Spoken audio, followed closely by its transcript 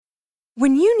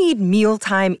When you need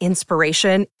mealtime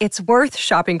inspiration, it's worth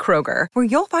shopping Kroger, where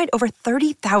you'll find over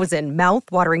 30,000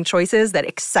 mouth-watering choices that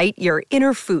excite your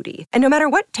inner foodie. And no matter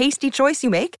what tasty choice you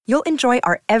make, you'll enjoy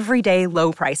our everyday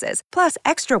low prices, plus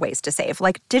extra ways to save,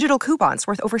 like digital coupons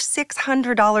worth over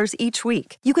 $600 each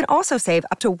week. You can also save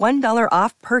up to $1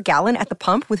 off per gallon at the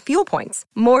pump with fuel points.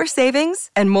 More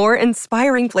savings and more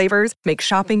inspiring flavors make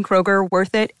shopping Kroger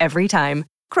worth it every time.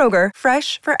 Kroger,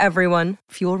 fresh for everyone.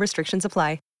 Fuel restrictions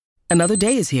apply. Another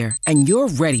day is here, and you're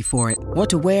ready for it. What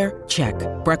to wear? Check.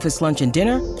 Breakfast, lunch, and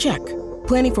dinner? Check.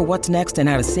 Planning for what's next and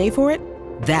how to save for it?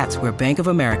 That's where Bank of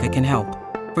America can help.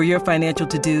 For your financial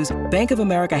to-dos, Bank of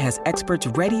America has experts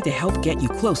ready to help get you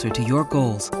closer to your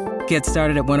goals. Get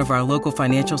started at one of our local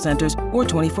financial centers or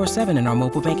 24/7 in our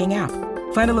mobile banking app.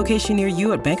 Find a location near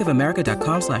you at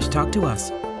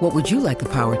bankofamerica.com/talktous. What would you like the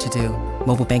power to do?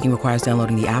 Mobile banking requires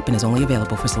downloading the app and is only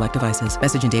available for select devices.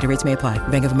 Message and data rates may apply.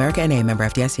 Bank of America N.A., member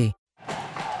FDIC.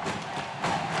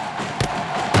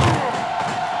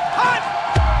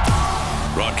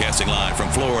 Broadcasting live from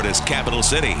Florida's capital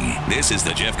city, this is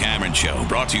the Jeff Cameron Show,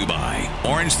 brought to you by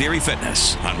Orange Theory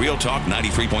Fitness on Real Talk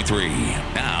 93.3.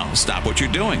 Now, stop what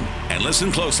you're doing and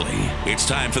listen closely. It's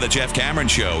time for the Jeff Cameron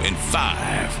Show in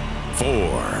 5,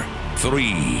 4,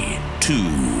 3,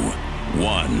 2,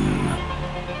 1.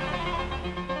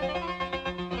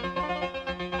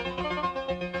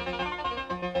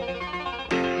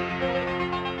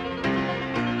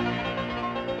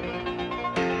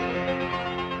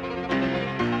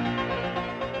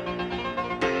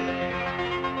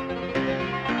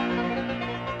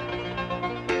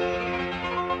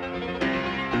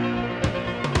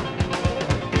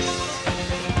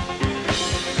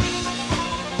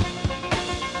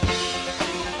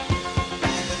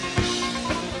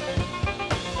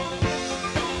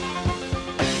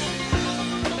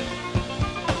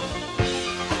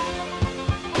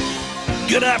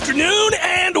 Good afternoon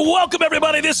and welcome,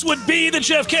 everybody. This would be the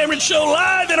Jeff Cameron Show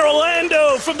live in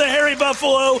Orlando from the Harry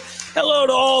Buffalo. Hello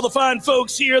to all the fine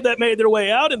folks here that made their way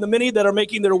out and the many that are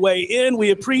making their way in.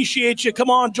 We appreciate you. Come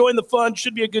on, join the fun.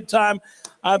 Should be a good time.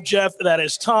 I'm Jeff. That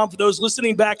is Tom. For those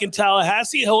listening back in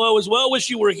Tallahassee, hello as well. Wish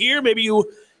you were here. Maybe you,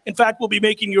 in fact, will be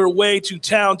making your way to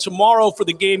town tomorrow for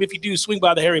the game if you do swing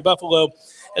by the Harry Buffalo,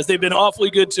 as they've been awfully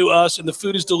good to us and the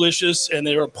food is delicious and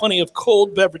there are plenty of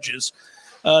cold beverages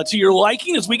to your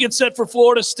liking as we get set for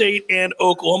Florida State and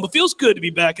Oklahoma. Feels good to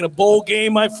be back in a bowl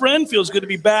game, my friend. Feels good to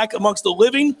be back amongst the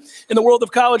living in the world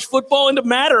of college football and to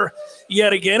matter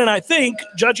yet again. And I think,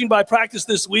 judging by practice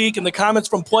this week and the comments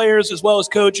from players as well as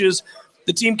coaches,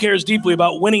 the team cares deeply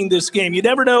about winning this game. You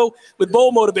never know with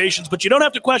bowl motivations, but you don't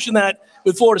have to question that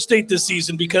with Florida State this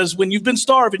season, because when you've been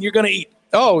starving, you're going to eat.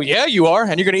 Oh, yeah, you are.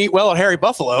 And you're going to eat well at Harry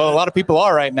Buffalo. A lot of people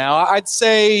are right now. I'd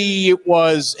say it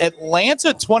was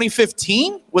Atlanta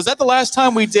 2015. Was that the last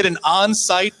time we did an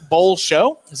on-site bowl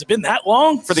show? Has it been that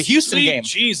long? For the Houston game.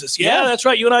 Jesus. Yeah, that's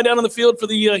right. You and I down on the field for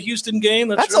the Houston game.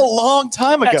 That's right. A long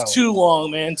time ago. That's too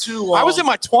long, man. Too long. I was in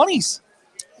my 20s.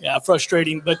 Yeah,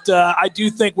 frustrating. But I do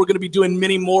think we're going to be doing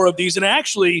many more of these. And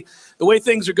actually, the way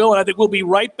things are going, I think we'll be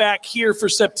right back here for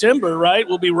September, right?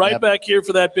 We'll be right back here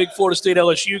for that big Florida State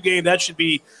LSU game. That should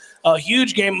be a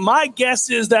huge game. My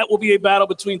guess is that will be a battle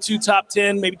between two top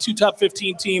 10, maybe two top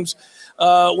 15 teams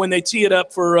when they tee it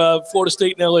up for Florida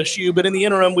State and LSU. But in the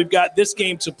interim, we've got this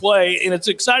game to play, and it's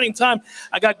an exciting time.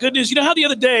 I got good news. You know how the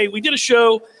other day we did a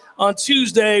show on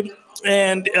Tuesday,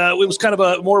 and it was kind of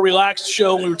a more relaxed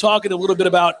show. We were talking a little bit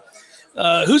about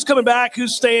who's coming back,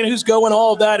 who's staying, who's going,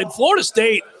 all of that. And Florida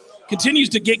State continues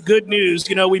to get good news.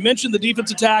 You know, we mentioned the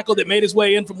defensive tackle that made his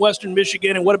way in from Western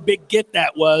Michigan and what a big get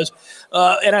that was.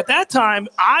 And at that time,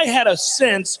 I had a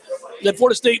sense that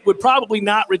Florida State would probably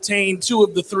not retain two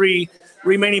of the three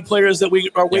remaining players that we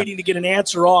are waiting to get an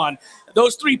answer on.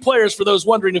 Those three players, for those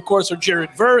wondering, of course, are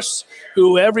Jared Verse,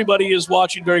 who everybody is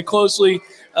watching very closely.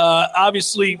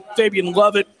 Obviously, Fabian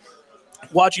Lovett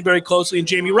watching very closely, and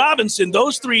Jamie Robinson.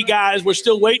 Those three guys we're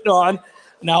still waiting on.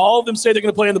 Now, all of them say they're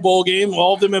going to play in the bowl game.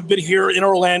 All of them have been here in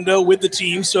Orlando with the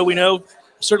team, so we know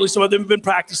certainly some of them have been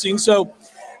practicing. So,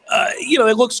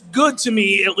 it looks good to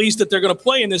me, at least, that they're going to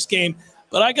play in this game.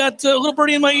 But I got a little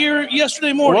birdie in my ear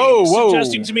yesterday morning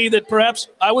suggesting to me that perhaps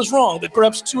I was wrong, that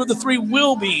perhaps two of the three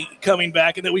will be coming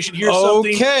back and that we should hear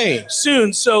something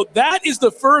soon. So that is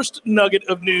the first nugget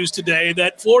of news today,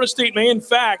 that Florida State may, in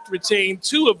fact, retain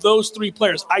two of those three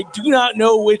players. I do not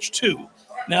know which two.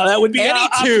 Now that would be any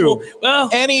optional. two. Well,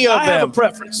 any of I them. have a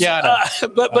preference. Yeah, I know.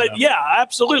 But yeah,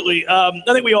 absolutely. I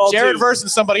think we all Jared do.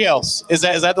 versus somebody else. Is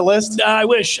that the list? I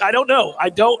wish. I don't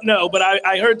know, but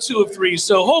I heard 2 of 3.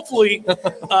 So hopefully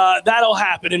that'll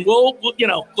happen. And we'll,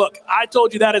 look, I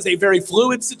told you that is a very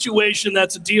fluid situation.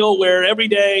 That's a deal where every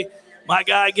day my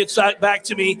guy gets back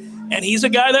to me, and he's a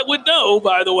guy that would know,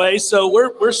 by the way. So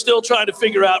we're still trying to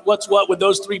figure out what's what with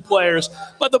those 3 players.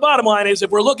 But the bottom line is,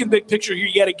 if we're looking big picture here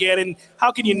yet again, and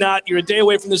how can you not? You're a day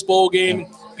away from this bowl game.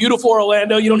 Beautiful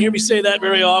Orlando. You don't hear me say that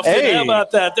very often. Hey. How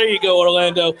about that? There you go,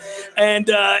 Orlando. And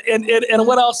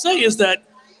what I'll say is that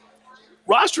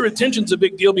roster retention is a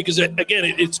big deal because, again,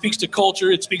 it speaks to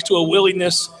culture. It speaks to a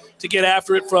willingness to get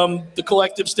after it from the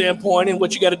collective standpoint and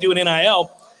what you got to do in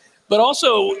NIL. But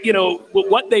also,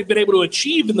 what they've been able to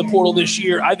achieve in the portal this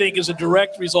year, I think, is a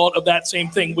direct result of that same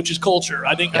thing, which is culture.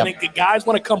 I think the guys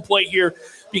want to come play here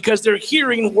because they're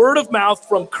hearing word of mouth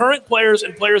from current players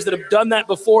and players that have done that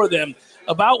before them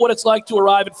about what it's like to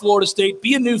arrive at Florida State,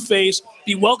 be a new face,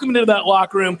 be welcomed into that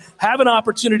locker room, have an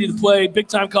opportunity to play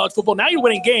big-time college football. Now you're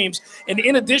winning games, and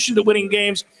in addition to winning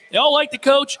games, they all like the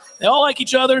coach, they all like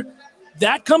each other.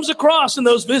 That comes across in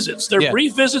those visits. They're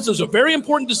brief visits. Those are very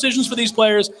important decisions for these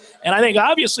players. And I think,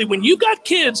 obviously, when you got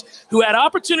kids who had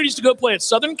opportunities to go play at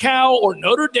Southern Cal or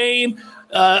Notre Dame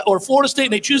or Florida State,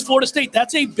 and they choose Florida State,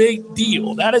 that's a big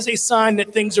deal. That is a sign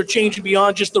that things are changing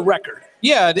beyond just the record.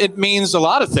 Yeah, it means a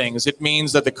lot of things. It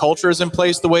means that the culture is in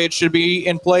place the way it should be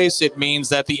in place. It means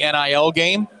that the NIL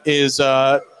game is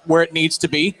where it needs to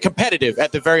be, competitive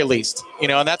at the very least,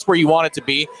 and that's where you want it to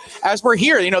be. As we're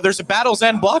here, there's a Battle's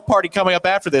End block party coming up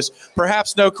after this.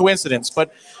 Perhaps no coincidence,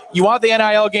 but you want the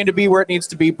NIL game to be where it needs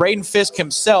to be. Braden Fisk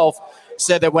himself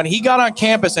said that when he got on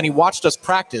campus and he watched us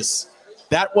practice,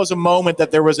 that was a moment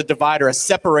that there was a divider, a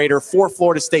separator for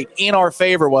Florida State in our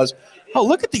favor was, oh,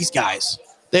 look at these guys.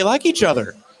 They like each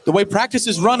other. The way practice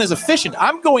is run is efficient.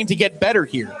 I'm going to get better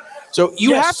here. So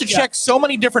you have to check so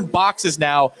many different boxes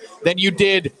now than you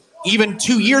did even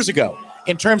 2 years ago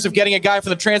in terms of getting a guy from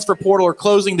the transfer portal or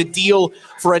closing the deal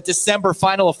for a December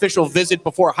final official visit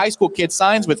before a high school kid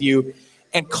signs with you.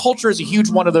 And culture is a huge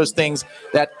one of those things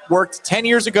that worked 10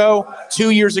 years ago, 2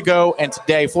 years ago, and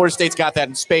today. Florida State's got that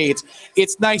in spades.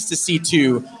 It's nice to see,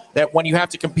 too, that when you have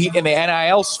to compete in the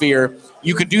NIL sphere,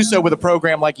 you can do so with a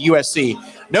program like USC.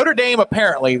 Notre Dame,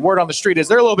 apparently, word on the street is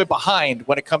they're a little bit behind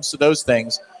when it comes to those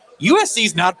things.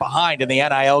 USC's not behind in the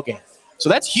NIL game. So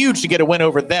that's huge to get a win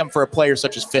over them for a player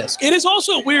such as Fisk. It is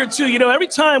also weird, too. Every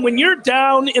time when you're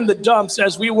down in the dumps,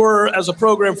 as we were as a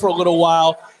program for a little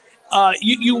while,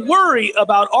 you worry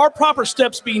about our proper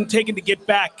steps being taken to get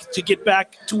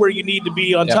back to where you need to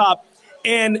be on top.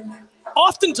 And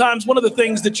oftentimes one of the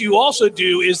things that you also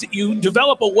do is that you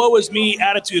develop a woe is me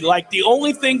attitude. Like the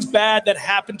only things bad that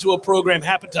happened to a program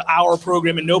happened to our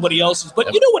program and nobody else's.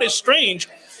 But you know what is strange?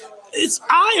 It's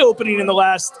eye-opening in the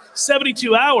last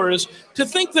 72 hours to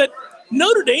think that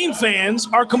Notre Dame fans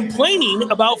are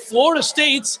complaining about Florida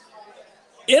State's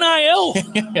NIL,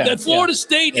 that Florida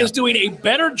State is doing a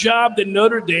better job than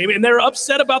Notre Dame, and they're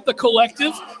upset about the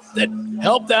collective that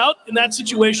helped out in that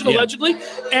situation, allegedly,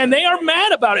 and they are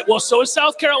mad about it. Well, so is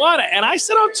South Carolina. And I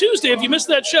said on Tuesday, if you missed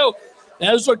that show,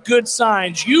 those are good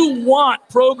signs. You want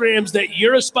programs that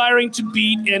you're aspiring to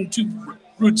beat and to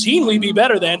routinely be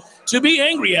better than to be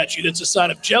angry at you. That's a sign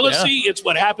of jealousy. It's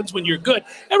what happens when you're good.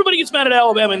 Everybody gets mad at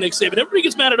Alabama and Nick Saban. Everybody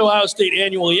gets mad at Ohio State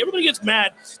annually. Everybody gets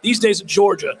mad these days at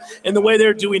Georgia and the way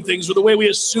they're doing things or the way we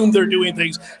assume they're doing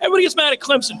things. Everybody gets mad at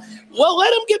Clemson. Well,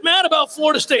 let them get mad about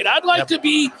Florida State. I'd like to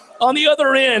be on the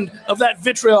other end of that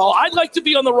vitriol. I'd like to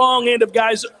be on the wrong end of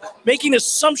guys making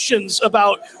assumptions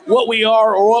about what we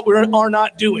are or what we are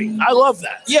not doing. I love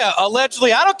that. Yeah,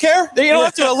 allegedly. I don't care. You don't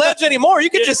have to allege anymore.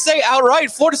 You can just say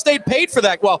outright, Florida State paid for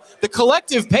that. Well, the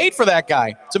collective paid for that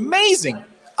guy. It's amazing.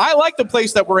 I like the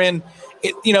place that we're in.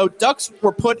 Ducks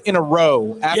were put in a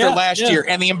row after last year,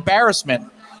 and the embarrassment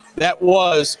that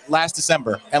was last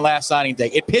December and last signing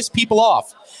day. It pissed people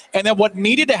off. And then what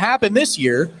needed to happen this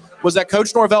year was that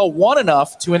Coach Norvell won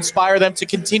enough to inspire them to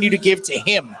continue to give to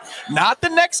him, not the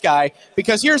next guy.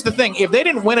 Because here's the thing. If they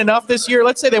didn't win enough this year,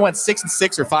 let's say they went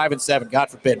 6-6 or 5-7, God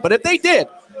forbid. But if they did,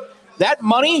 that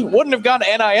money wouldn't have gone to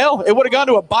NIL. It would have gone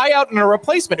to a buyout and a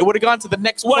replacement. It would have gone to the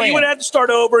next plan. Well, you would have to start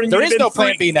over. And there is no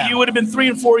plan B now. You would have been 3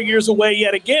 and 4 years away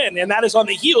yet again, and that is on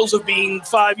the heels of being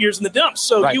 5 years in the dumps.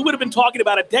 So you would have been talking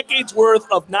about a decade's worth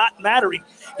of not mattering.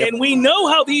 And we know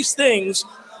how these things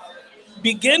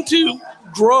begin to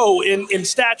grow in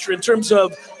stature in terms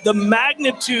of the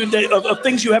magnitude of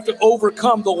things you have to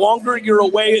overcome the longer you're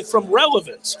away from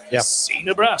relevance. See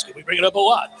Nebraska. We bring it up a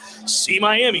lot. See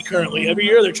Miami currently. Every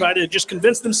year they're trying to just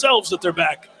convince themselves that they're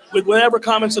back. with whatever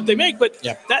comments that they make. But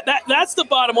that's the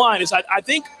bottom line is I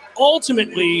think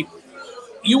ultimately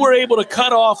you were able to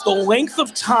cut off the length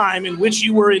of time in which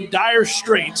you were in dire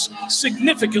straits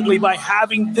significantly by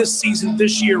having this season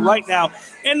this year right now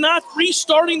and not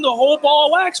restarting the whole ball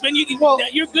of wax, man.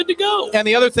 You're good to go. And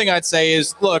the other thing I'd say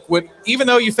is, look, even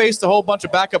though you faced a whole bunch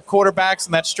of backup quarterbacks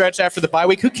in that stretch after the bye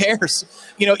week, who cares?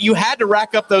 You had to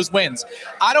rack up those wins.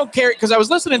 I don't care, because I was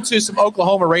listening to some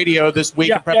Oklahoma radio this week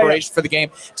in preparation for the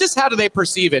game. Just how do they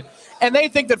perceive it? And they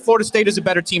think that Florida State is a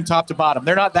better team top to bottom.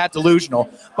 They're not that delusional.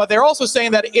 But they're also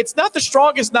saying that it's not the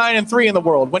strongest 9-3 in the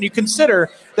world when you consider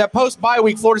that post-bye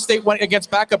week, Florida State went against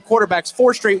backup quarterbacks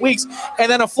 4 straight weeks,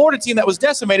 and then a Florida team that was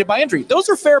decimated by injury. Those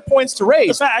are fair points to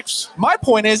raise. The facts. My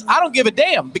point is, I don't give a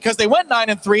damn, because they went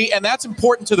 9-3, and that's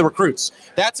important to the recruits.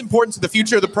 That's important to the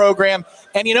future of the program.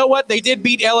 And you know what? They did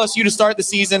beat LSU to start the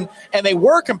season, and they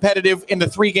were competitive in the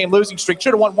 3-game losing streak.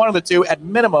 Should have won one of the two at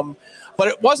minimum. But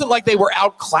it wasn't like they were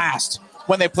outclassed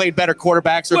when they played better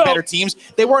quarterbacks or better teams.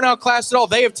 They weren't outclassed at all.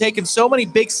 They have taken so many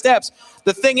big steps.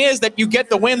 The thing is that you get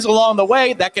the wins along the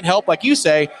way that can help, like you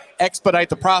say, expedite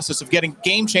the process of getting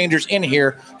game changers in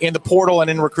here in the portal and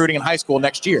in recruiting in high school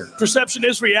next year. Perception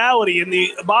is reality, and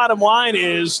the bottom line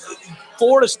is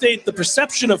Florida State, the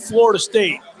perception of Florida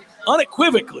State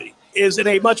unequivocally is in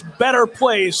a much better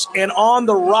place and on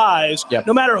the rise,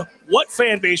 no matter what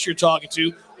fan base you're talking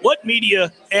to, what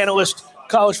media analyst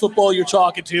college football you're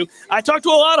talking to. I talk to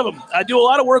a lot of them. I do a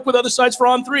lot of work with other sites for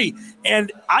On3, and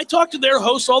I talk to their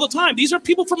hosts all the time. These are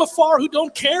people from afar who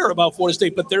don't care about Florida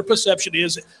State, but their perception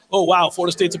is, oh, wow,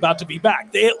 Florida State's about to be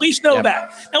back. They at least know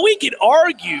that. Now, we could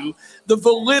argue the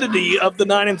validity of the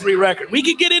 9-3 record. We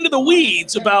could get into the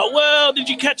weeds about, well, did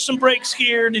you catch some breaks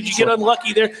here? Did you get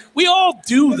unlucky there? We all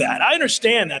do that. I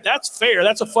understand that. That's fair.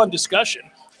 That's a fun discussion.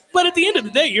 But at the end of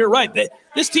the day, you're right.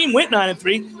 This team went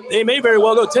 9-3. They may very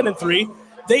well go 10-3.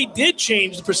 They did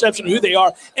change the perception of who they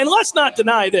are. And let's not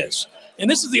deny this. And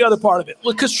this is the other part of it.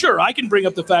 Because, sure, I can bring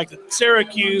up the fact that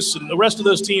Syracuse and the rest of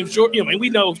those teams, we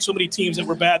know so many teams that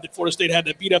were bad that Florida State had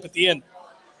to beat up at the end.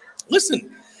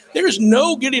 Listen, there is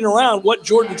no getting around what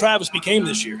Jordan Travis became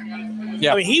this year.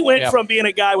 I mean, he went from being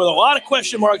a guy with a lot of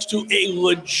question marks to a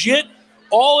legit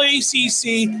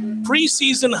all-ACC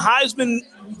preseason Heisman,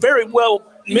 very well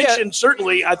mentioned,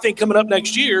 certainly, I think, coming up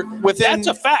next year. That's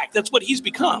a fact. That's what he's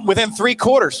become. Within 3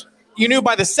 quarters. You knew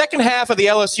by the second half of the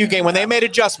LSU game when they made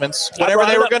adjustments, whatever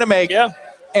they were going to make.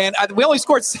 And we only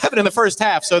scored 7 in the first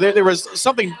half, so there was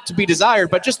something to be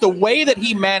desired. But just the way that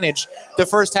he managed the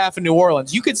first half in New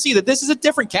Orleans, you could see that this is a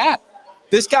different cat.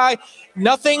 This guy,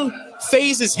 nothing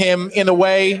phases him in the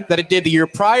way that it did the year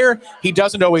prior. He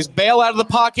doesn't always bail out of the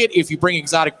pocket. If you bring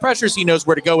exotic pressures, he knows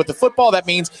where to go with the football. That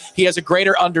means he has a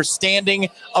greater understanding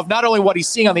of not only what he's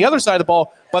seeing on the other side of the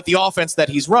ball, but the offense that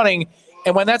he's running.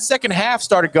 And when that second half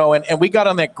started going and we got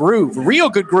on that groove, real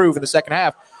good groove in the second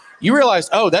half, you realized,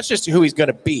 oh, that's just who he's going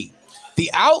to be.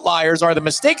 The outliers are the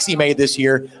mistakes he made this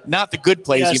year, not the good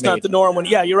plays he made. It's not the norm.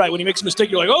 You're right. When he makes a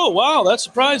mistake, you're like, oh, wow, that's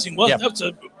surprising. Well, that's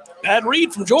a bad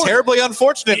read from Jordan. Terribly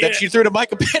unfortunate that you threw to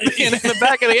Micah Pittman in the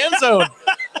back of the end zone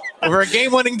over a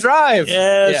game-winning drive.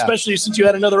 Especially since you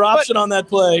had another option on that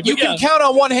play. You can count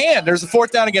on one hand. There's the 4th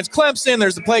down against Clemson.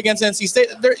 There's the play against NC State.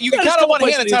 You can count on one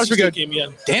hand at times where you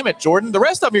go, damn it, Jordan. The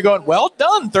rest of them, you're going, well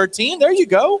done, 13. There you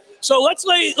go. So let's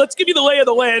give you the lay of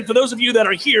the land. For those of you that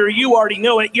are here, you already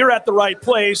know it. You're at the right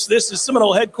place. This is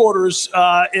Seminole headquarters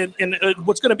in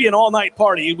what's going to be an all-night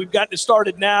party. We've gotten it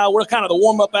started now. We're kind of the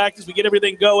warm-up act as we get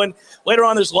everything going. Later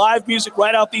on, there's live music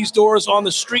right out these doors on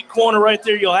the street corner right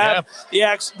there. You'll have the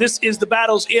acts. This is the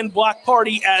Battles in Block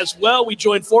Party as well. We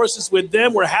join forces with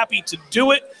them. We're happy to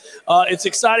do it. It's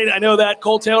exciting. I know that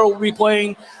Cole Taylor will be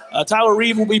playing. Tyler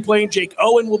Reeve will be playing. Jake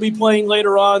Owen will be playing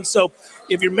later on. So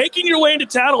if you're making your way into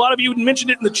town, a lot of you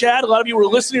mentioned it in the chat. A lot of you were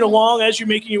listening along as you're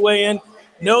making your way in.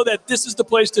 Know that this is the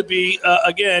place to be.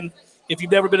 Again, if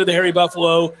you've never been to the Harry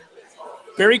Buffalo,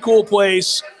 very cool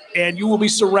place. And you will be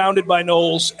surrounded by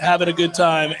Noles having a good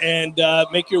time and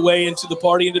make your way into the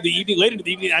party into the evening, late into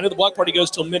the evening. I know the block party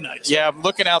goes till midnight. So. Yeah, I'm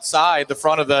looking outside the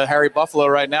front of the Harry Buffalo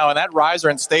right now, and that riser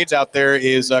and stage out there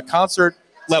is a concert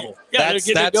level. Yeah,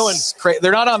 they're going.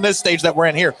 They're not on this stage that we're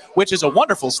in here, which is a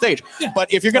wonderful stage. Yeah.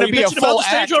 But if you're going to be a full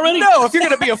act, if you're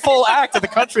going to be a full act at the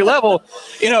country level,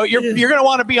 you're going to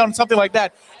want to be on something like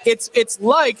that. It's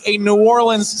like a New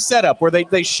Orleans setup where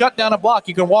they shut down a block.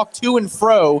 You can walk to and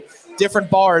fro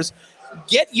different bars.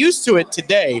 Get used to it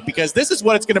today because this is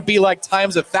what it's going to be like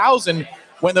times 1,000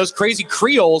 when those crazy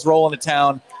Creoles roll into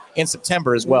town. in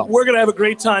September as well. We're going to have a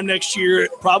great time next year,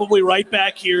 probably right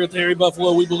back here at the Harry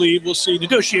Buffalo, we believe. We'll see.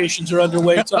 Negotiations are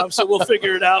underway, Tom, so we'll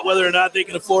figure it out whether or not they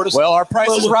can afford us. Well, our price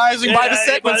is rising by the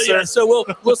segment, sir. Yeah, so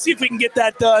we'll see if we can get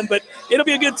that done, but it'll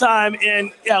be a good time.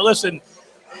 And, yeah, listen,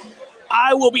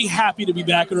 I will be happy to be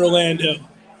back in Orlando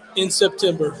in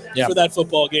September for that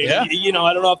football game. Yeah. You know,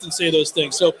 I don't often say those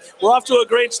things. So we're off to a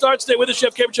great start. Stay with us,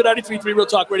 Jeff Cameron Show, 93.3 Real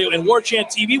Talk Radio and War Chant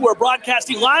TV. We're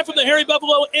broadcasting live from the Harry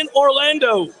Buffalo in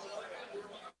Orlando.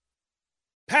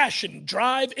 Passion,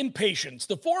 drive, and patience.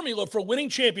 The formula for winning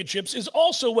championships is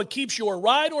also what keeps your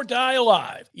ride or die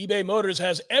alive. eBay Motors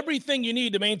has everything you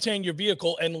need to maintain your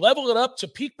vehicle and level it up to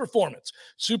peak performance.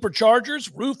 Superchargers,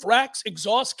 roof racks,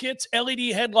 exhaust kits,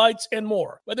 LED headlights, and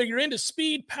more. Whether you're into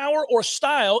speed, power, or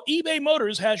style, eBay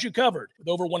Motors has you covered. With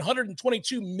over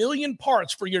 122 million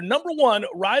parts for your number one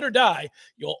ride or die,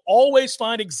 you'll always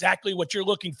find exactly what you're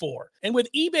looking for. And with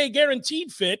eBay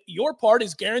Guaranteed Fit, your part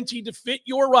is guaranteed to fit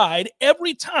your ride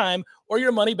every time or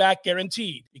your money back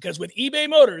guaranteed. Because with eBay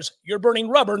Motors, you're burning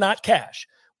rubber, not cash.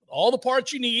 With all the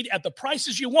parts you need at the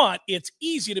prices you want, it's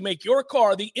easy to make your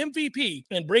car the MVP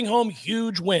and bring home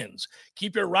huge wins.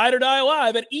 Keep your ride or die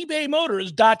alive at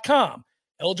ebaymotors.com.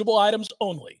 Eligible items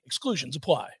only. Exclusions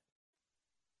apply.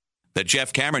 The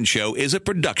Jeff Cameron Show is a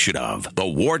production of the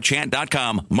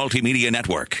WarChant.com Multimedia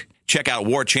Network. Check out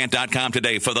WarChant.com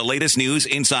today for the latest news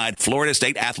inside Florida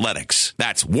State athletics.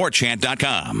 That's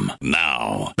WarChant.com.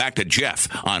 Now, back to Jeff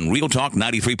on Real Talk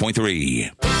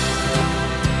 93.3.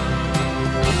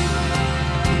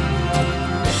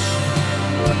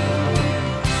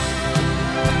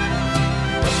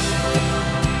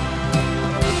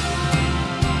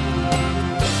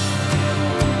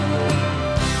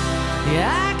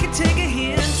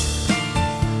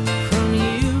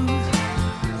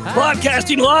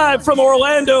 Broadcasting live from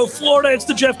Orlando, Florida, it's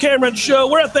the Jeff Cameron Show.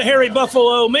 We're at the Harry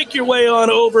Buffalo. Make your way on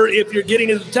over if you're getting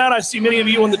into town. I see many of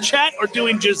you in the chat are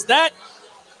doing just that.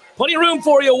 Plenty of room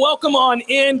for you. Welcome on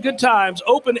in. Good times.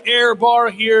 Open air bar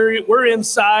here. We're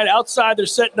inside. Outside, they're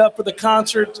setting up for the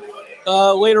concert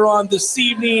later on this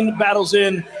evening. Battles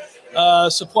in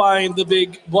supplying the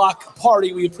big block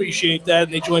party. We appreciate that.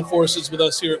 And they join forces with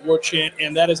us here at War Chant,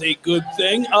 and that is a good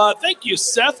thing. Thank you,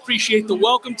 Seth. Appreciate the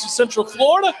welcome to Central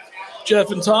Florida.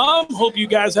 Jeff and Tom, hope you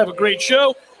guys have a great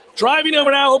show. Driving over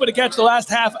now, hoping to catch the last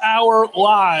half hour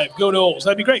live. Go Noles.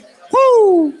 That'd be great.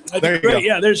 Woo! That'd be great.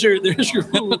 Yeah, there's your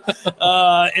woo.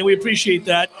 And we appreciate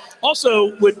that.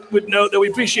 Also, would note that we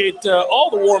appreciate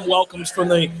all the warm welcomes from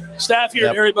the staff here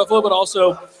at Harry Buffalo, but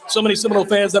also so many Seminole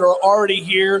fans that are already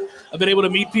here. I've been able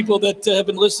to meet people that have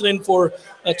been listening for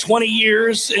 20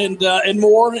 years and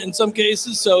more in some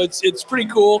cases, so it's pretty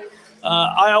cool.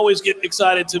 I always get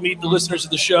excited to meet the listeners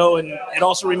of the show, and it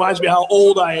also reminds me how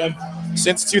old I am.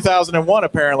 Since 2001,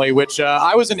 apparently, which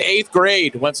I was in 8th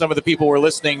grade when some of the people were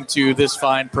listening to this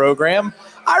fine program.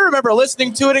 I remember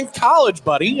listening to it in college,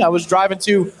 buddy. I was driving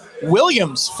to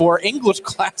Williams for English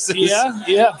classes.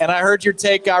 Yeah. And I heard your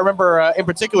take. I remember, in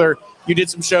particular, you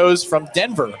did some shows from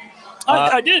Denver.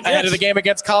 I did, ahead of the game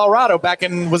against Colorado back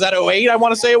in, was that 08, I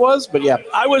want to say it was? But, yeah.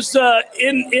 I was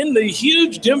in the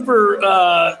huge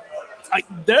Denver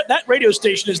that radio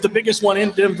station is the biggest one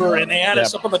in Denver, and they had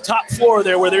us up on the top floor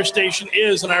there where their station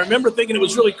is. And I remember thinking it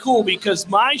was really cool because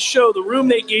my show, the room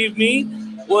they gave me,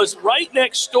 was right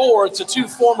next door to two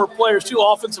former players, two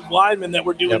offensive linemen that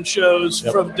were doing shows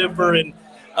from Denver. And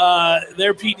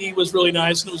their PD was really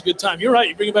nice, and it was a good time. You're right.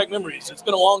 You're bringing back memories. It's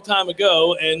been a long time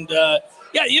ago. And,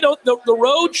 the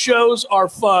road shows are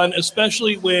fun,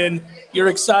 especially when you're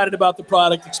excited about the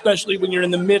product, especially when you're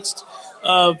in the midst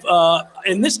of,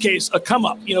 in this case, a come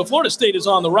up. Florida State is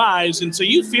on the rise, and so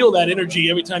you feel that energy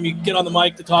every time you get on the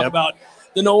mic to talk about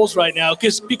the Noles right now,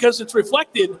 because it's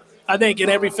reflected, I think, in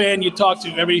every fan you talk to,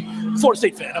 every Florida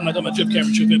State fan. I'm not talking about Jeff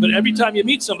Cameron Show fan, but every time you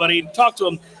meet somebody and talk to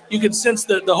them, you can sense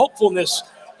the hopefulness,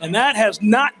 and that has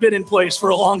not been in place for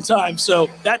a long time. So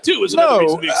that, too, is another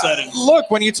reason to be excited. Look,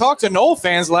 when you talk to Nole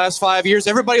fans the last 5 years,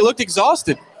 everybody looked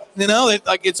exhausted.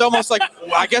 It's almost like,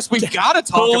 I guess we've got to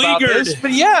talk about this.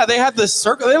 But, yeah, they had the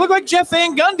circle. They look like Jeff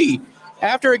Van Gundy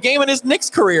after a game in his Knicks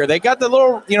career. They got the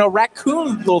little,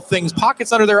 raccoon little things,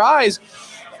 pockets under their eyes.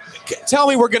 Tell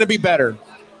me we're going to be better.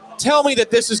 Tell me that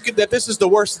this is the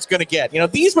worst it's going to get.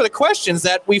 These were the questions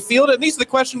that we fielded, and these are the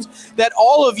questions that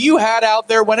all of you had out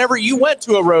there whenever you went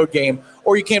to a road game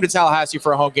or you came to Tallahassee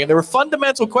for a home game. There were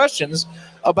fundamental questions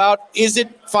about, is it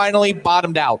finally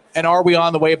bottomed out, and are we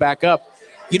on the way back up?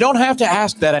 You don't have to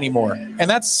ask that anymore, and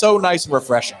that's so nice and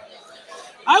refreshing.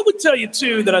 I would tell you,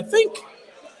 too, that I think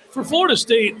for Florida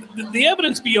State, the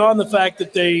evidence beyond the fact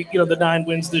that they, the 9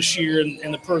 wins this year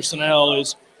and the personnel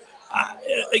is,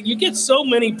 You get so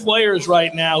many players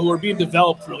right now who are being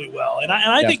developed really well. And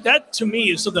I think that, to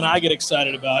me, is something I get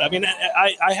excited about. I mean,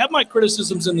 I have my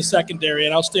criticisms in the secondary,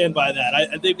 and I'll stand by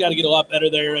that. They've got to get a lot better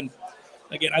there. And,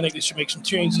 again, I think they should make some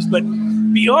changes. But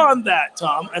beyond that,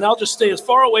 Tom, and I'll just stay as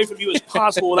far away from you as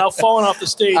possible without falling off the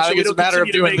stage. I think it's a matter of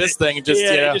doing this thing.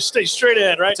 Just stay straight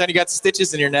ahead, right? Pretend you got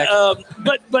stitches in your neck.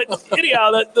 But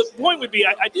anyhow, the point would be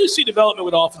I do see development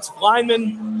with offensive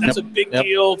linemen. That's a big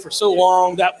deal. For so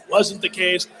long, that wasn't the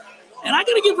case. And I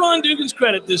got to give Ron Dugan's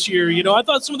credit this year. I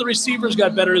thought some of the receivers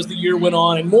got better as the year went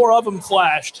on, and more of them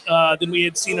flashed than we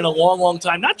had seen in a long, long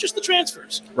time. Not just the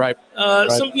transfers. Right.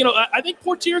 So, I think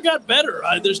Portier got better.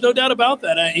 There's no doubt about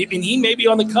that. He may be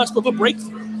on the cusp of a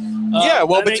breakthrough.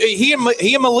 But he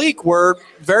and Malik were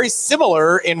very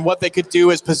similar in what they could do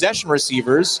as possession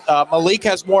receivers. Malik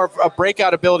has more of a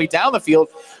breakout ability down the field,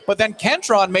 but then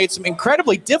Kentron made some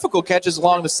incredibly difficult catches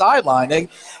along the sideline.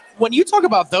 When you talk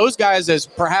about those guys as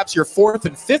perhaps your fourth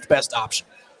and fifth best option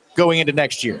going into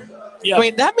next year, I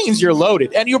mean, that means you're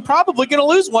loaded, and you're probably going to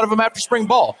lose one of them after spring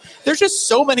ball. There's just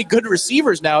so many good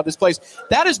receivers now at this place.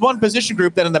 That is one position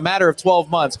group that in the matter of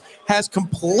 12 months has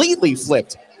completely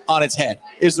flipped on its head,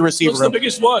 is the receiver room. It's the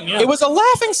biggest one, It was a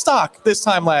laughing stock this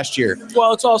time last year.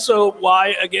 Well, it's also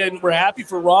why, again, we're happy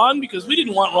for Ron, because we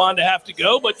didn't want Ron to have to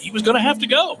go, but he was going to have to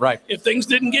go. Right. If things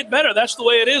didn't get better, that's the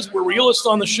way it is. We're realists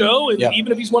on the show, and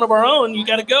even if he's one of our own, you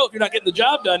got to go if you're not getting the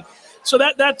job done. So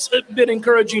that's been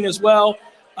encouraging as well.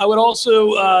 I would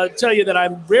also tell you that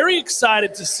I'm very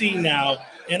excited to see now,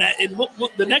 and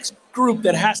the next group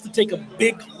that has to take a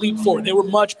big leap forward. They were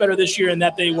much better this year in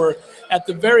that they were, at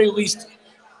the very least,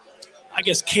 I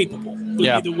guess, capable would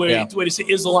be the way to say,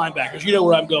 is the linebackers. You know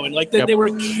where I'm going. Like, they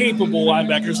were capable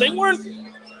linebackers. They weren't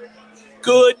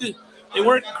good. They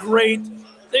weren't great.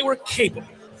 They were capable.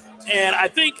 And I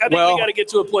think we got to get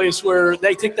to a place where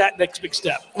they take that next big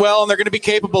step. Well, and they're going to be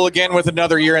capable again with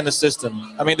another year in the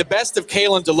system. I mean, the best of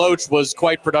Kalen DeLoach was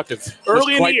quite productive.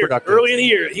 Early in the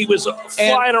year, he was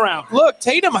flying around. Look,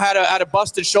 Tatum had a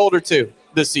busted shoulder too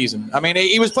this season. I mean,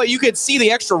 he was you could see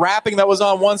the extra wrapping that was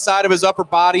on one side of his upper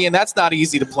body, and that's not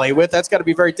easy to play with. That's got to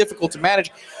be very difficult to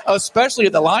manage, especially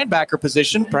at the linebacker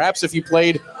position. Perhaps if you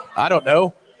played, I don't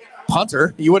know,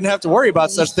 punter, you wouldn't have to worry about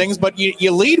such things, but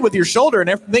you lead with your shoulder and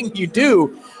everything you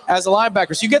do as a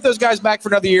linebacker. So you get those guys back for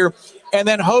another year, and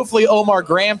then hopefully Omar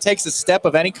Graham takes a step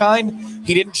of any kind.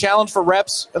 He didn't challenge for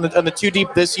reps on the two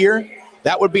deep this year.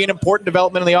 That would be an important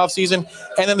development in the offseason.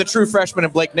 And then the true freshman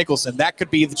in Blake Nicholson, that could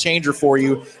be the changer for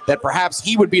you, that perhaps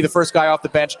he would be the first guy off the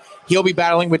bench. He'll be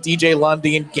battling with DJ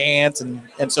Lundy and Gant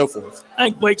and so forth. I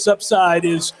think Blake's upside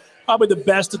is probably the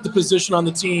best at the position on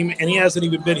the team, and he hasn't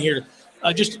even been here.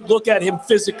 Just look at him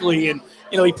physically, and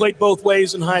he played both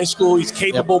ways in high school. He's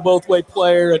capable both-way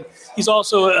player, and he's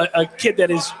also a kid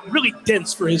that is really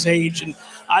dense for his age. And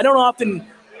I don't often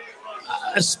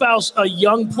espouse a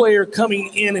young player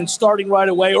coming in and starting right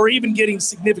away, or even getting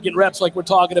significant reps like we're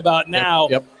talking about now.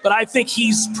 But I think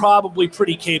he's probably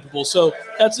pretty capable. So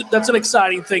that's an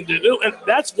exciting thing to do, and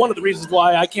that's one of the reasons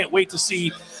why I can't wait to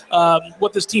see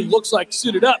what this team looks like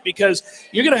suited up, because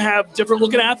you're going to have different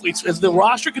looking athletes as the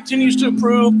roster continues to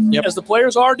improve, as the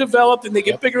players are developed and they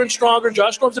get bigger and stronger.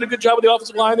 Josh Storms did a good job with the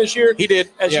offensive line this year. He did.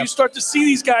 As you start to see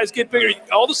these guys get bigger,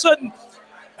 all of a sudden,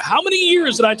 how many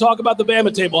years did I talk about the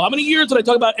Bama table? How many years did I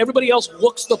talk about everybody else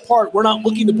looks the part? We're not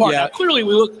looking the part. Now, clearly,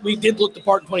 we did look the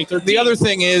part in 2013. The other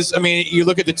thing is, I mean, you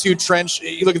look at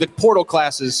the portal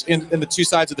classes in the two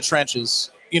sides of the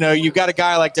trenches. You've got a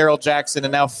guy like Darrell Jackson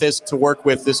and now Fisk to work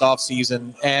with this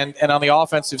offseason. And on the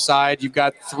offensive side, you've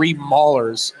got three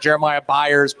maulers. Jeremiah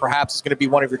Byers perhaps is going to be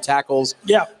one of your tackles.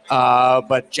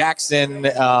 But Jackson,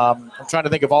 I'm trying to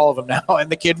think of all of them now. And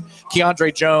the kid,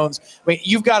 Keandre Jones. I mean,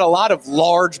 you've got a lot of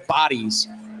large bodies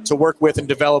to work with and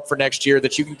develop for next year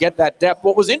that you can get that depth.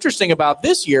 What was interesting about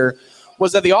this year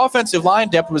was that the offensive line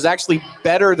depth was actually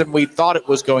better than we thought it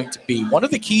was going to be. One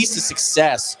of the keys to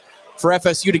success for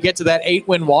FSU to get to that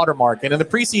 8-win watermark. And in the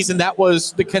preseason, that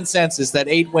was the consensus, that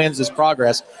 8 wins is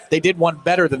progress. They did one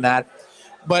better than that.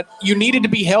 But you needed to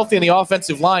be healthy in the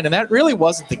offensive line, and that really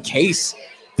wasn't the case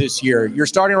this year. Your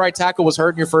starting right tackle was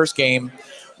hurt in your first game.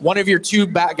 One of your two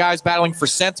guys battling for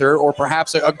center, or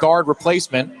perhaps a guard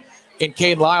replacement, in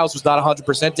Caden Lyles was not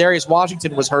 100%. Darius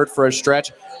Washington was hurt for a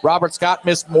stretch. Robert Scott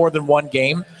missed more than one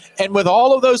game. And with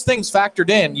all of those things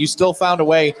factored in, you still found a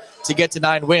way to get to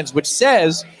 9 wins, which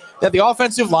says that the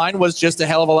offensive line was just a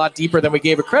hell of a lot deeper than we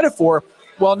gave it credit for.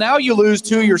 Well, now you lose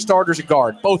 2 of your starters at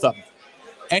guard, both of them.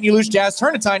 And you lose Jazz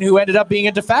Turnitine, who ended up being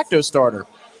a de facto starter.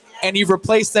 and you've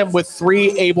replaced them with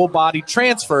 3 able-bodied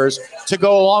transfers to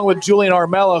go along with Julian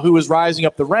Armella, who is rising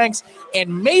up the ranks.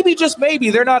 And maybe, just maybe,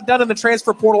 they're not done in the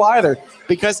transfer portal either,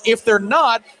 because if they're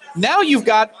not, now you've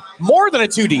got more than a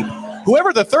 2-deep.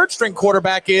 Whoever the third-string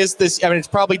quarterback is, it's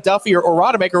probably Duffy or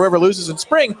Rodemaker, whoever loses in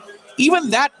spring. Even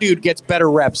that dude gets better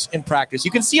reps in practice.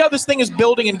 You can see how this thing is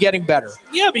building and getting better.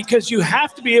 Yeah, because you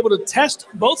have to be able to test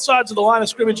both sides of the line of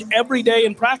scrimmage every day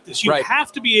in practice. You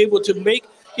have to be able to make,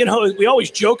 we always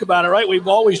joke about it, right? We've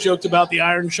always joked about the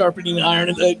iron sharpening the iron.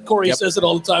 And Corey says it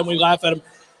all the time. We laugh at him.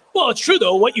 Well, it's true,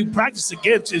 though. What you practice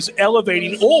against is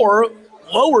elevating or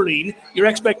lowering your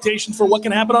expectations for what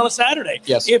can happen on a Saturday.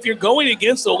 Yes. If you're going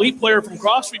against the elite player from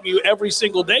CrossFit every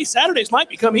single day, Saturdays might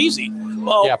become easy.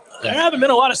 Well, there haven't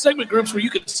been a lot of segment groups where you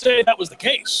could say that was the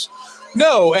case.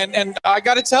 No, and I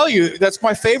got to tell you, that's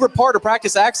my favorite part of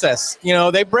practice access.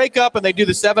 They break up and they do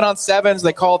the 7-on-7s.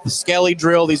 They call it the Skelly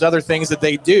drill, these other things that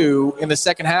they do in the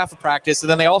second half of practice. And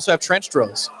then they also have trench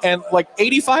drills. And like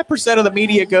 85% of the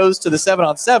media goes to the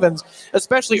 7-on-7s,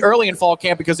 especially early in fall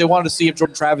camp, because they wanted to see if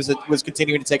Jordan Travis was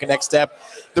continuing to take a next step.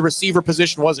 The receiver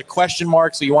position was a question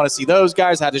mark, so you want to see those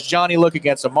guys. How does Johnny look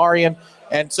against Amarian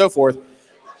and so forth?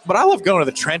 But I love going to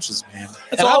the trenches, man.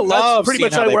 That's pretty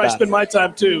much where I spend my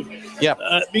time, too. Yeah.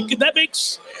 Because that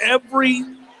makes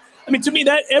to me,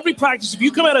 that every practice, if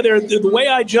you come out of there, the way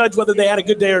I judge whether they had a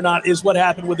good day or not is what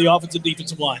happened with the offensive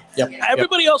defensive line.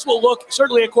 Everybody else will look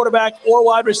certainly at quarterback or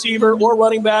wide receiver or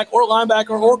running back or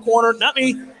linebacker or corner. Not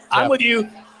me. I'm with you.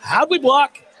 How'd we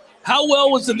block? How well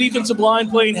was the defensive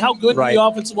line playing? How good did the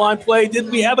offensive line play?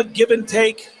 Did we have a give and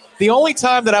take? The only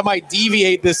time that I might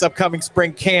deviate this upcoming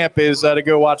spring camp is to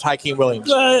go watch Hakeem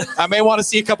Williams. I may want to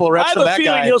see a couple of reps from that guy. I have a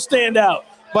feeling he'll stand out.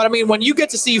 But, when you get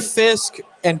to see Fisk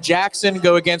and Jackson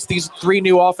go against these 3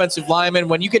 new offensive linemen,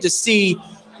 when you get to see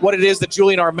what it is that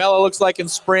Julian Armella looks like in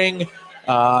spring,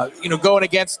 going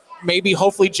against maybe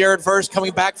hopefully Jared Verse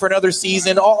coming back for another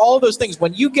season, all those things.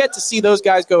 When you get to see those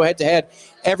guys go head-to-head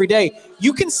every day,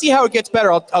 you can see how it gets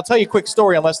better. I'll tell you a quick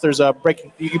story unless there's a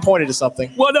break. You pointed to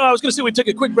something. Well, no, I was going to say we took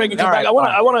a quick break and come back. I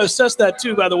want to assess that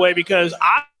too, by the way, because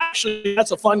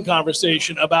that's a fun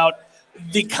conversation about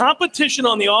the competition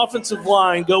on the offensive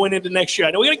line going into next year.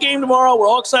 I know we got a game tomorrow. We're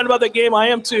all excited about that game. I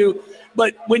am too.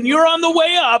 But when you're on the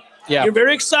way up, you're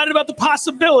very excited about the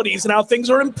possibilities and how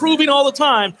things are improving all the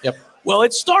time. Well,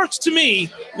 it starts to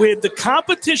me with the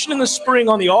competition in the spring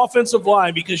on the offensive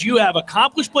line, because you have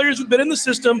accomplished players who've been in the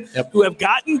system who have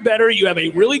gotten better. You have a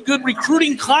really good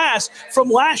recruiting class from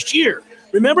last year.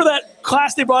 Remember that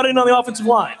class they brought in on the offensive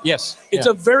line? Yes. It's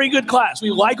a very good class. We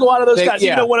like a lot of those guys.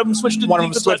 Even though one of them switched to one of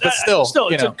them switched, but still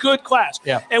it's a good class.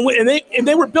 And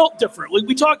they were built different.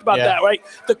 We talked about that, right?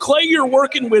 The clay you're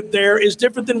working with there is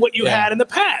different than what you had in the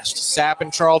past. Sapp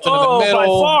and Charlton in the middle. By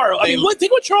far.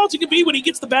 Think what Charlton can be when he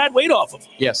gets the bad weight off of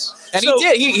him. Yes. And he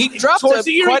did. He dropped quite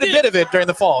a bit of it during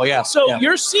the fall. So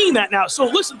you're seeing that now. So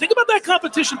listen, think about that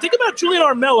competition. Think about Julian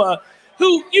Armella,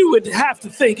 who you would have to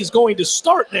think is going to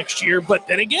start next year, but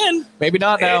then again, maybe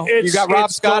not now. You got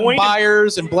Rob Scott and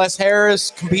Byers and Bless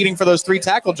Harris competing for those 3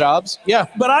 tackle jobs.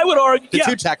 But I would argue the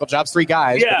 2 tackle jobs, 3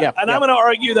 guys. I'm going to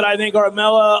argue that I think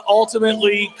Armella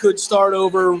ultimately could start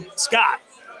over Scott.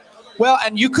 Well,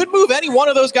 and you could move any one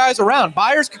of those guys around.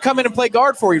 Byers could come in and play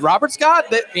guard for you. Robert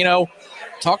Scott,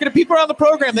 talking to people around the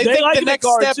program, they think like the next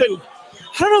step. Too.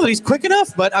 I don't know that he's quick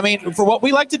enough, but for what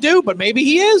we like to do, but maybe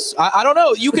he is. I don't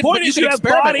know. The point is you have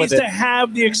bodies to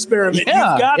have the experiment. You've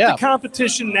got the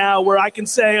competition now where I can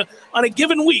say on a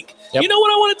given week, you know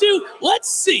what I want to do? Let's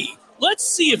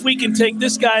see if we can take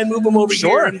this guy and move him over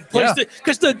here and place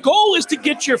because the goal is to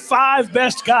get your 5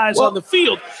 best guys on the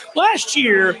field. Last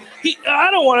year, I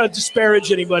don't want to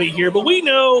disparage anybody here, but we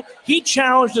know he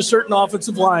challenged a certain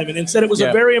offensive lineman and said it was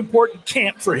a very important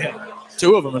camp for him.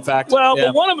 2 of them, in fact. Well,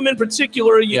 but one of them in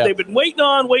particular, they've been waiting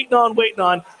on.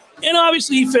 And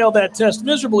obviously he failed that test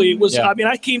miserably.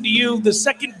 I came to you the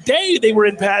second day they were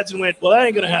in pads and went, well, that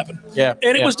ain't going to happen.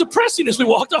 And it was depressing as we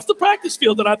walked off the practice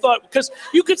field. And I thought, because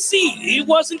you could see it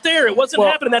wasn't there. It wasn't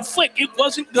happening. That flick, it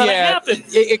wasn't going to happen.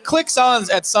 It clicks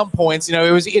on at some points.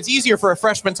 It's easier for a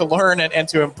freshman to learn and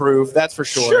to improve. That's for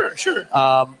sure. Sure.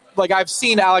 I've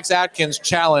seen Alex Atkins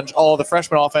challenge all of the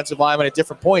freshman offensive linemen at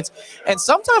different points, and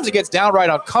sometimes it gets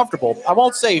downright uncomfortable. I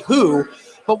won't say who,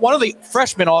 but one of the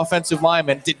freshman offensive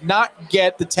linemen did not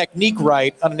get the technique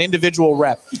right on an individual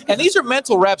rep. And these are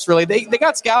mental reps, really. They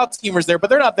got scout teamers there,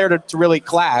 but they're not there to really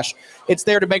clash. It's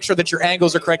there to make sure that your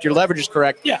angles are correct, your leverage is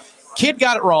correct. Kid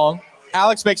got it wrong.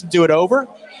 Alex makes him do it over.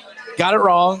 Got it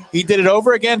wrong. He did it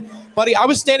over again. Buddy, I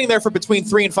was standing there for between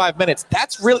 3 and 5 minutes.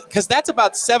 That's really because that's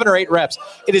about 7 or 8 reps.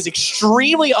 It is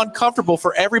extremely uncomfortable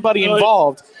for everybody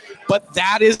involved. But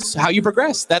that is how you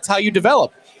progress. That's how you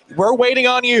develop. We're waiting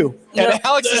on you. And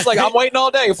Alex is like, I'm waiting all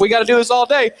day. If we got to do this all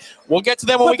day, we'll get to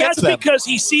them when we get to them. That's because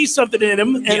he sees something in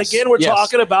him. And again, we're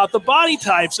talking about the body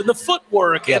types and the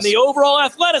footwork and the overall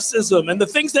athleticism and the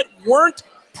things that weren't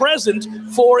present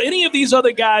for any of these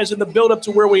other guys in the build-up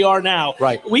to where we are now.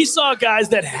 Right. We saw guys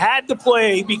that had to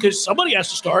play because somebody has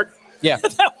to start. Yeah.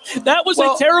 that was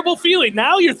a terrible feeling.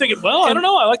 Now you're thinking, well, I don't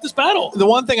know. I like this battle. The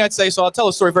one thing I'd say, so I'll tell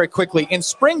a story very quickly. In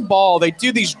spring ball, they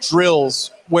do these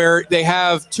drills where they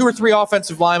have 2 or 3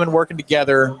 offensive linemen working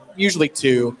together, usually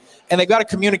 2, and they've got to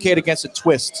communicate against a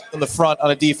twist in the front on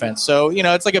a defense. So,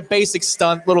 it's like a basic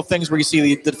stunt, little things where you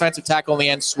see the defensive tackle on the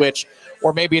end switch,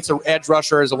 or maybe it's an edge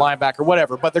rusher as a linebacker,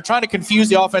 whatever. But they're trying to confuse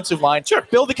the offensive line. Sure,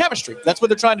 build the chemistry. That's what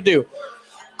they're trying to do.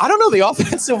 I don't know. The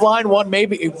offensive line won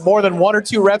maybe more than 1 or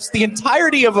 2 reps the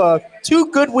entirety of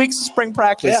 2 good weeks of spring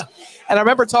practice. Yeah. And I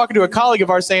remember talking to a colleague of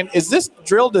ours saying, is this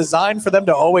drill designed for them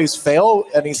to always fail?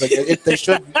 And he's like, they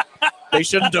shouldn't. They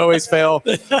shouldn't always fail.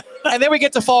 And then we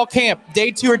get to fall camp,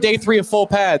 day 2 or day 3 of full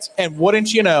pads. And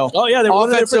wouldn't you know, they're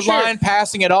offensive line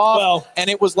passing it off, and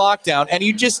it was lockdown. And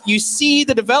you see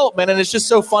the development, and it's just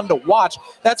so fun to watch.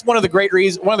 That's one of the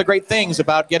great things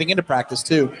about getting into practice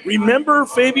too. Remember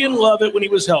Fabian Lovett when he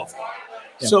was healthy.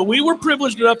 Yeah. So we were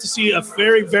privileged enough to see a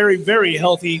very, very, very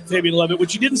healthy Fabian Lovett,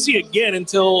 which you didn't see again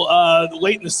until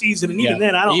late in the season. And even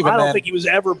then, I don't think he was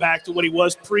ever back to what he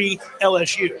was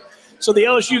pre-LSU. So the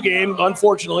LSU game,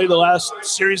 unfortunately, the last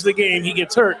series of the game, he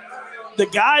gets hurt. The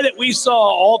guy that we saw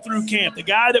all through camp, the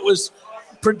guy that was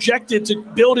projected to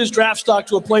build his draft stock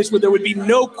to a place where there would be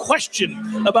no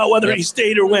question about whether he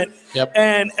stayed or went,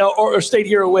 and or stayed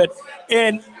here or went.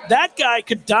 And that guy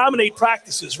could dominate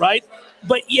practices, right?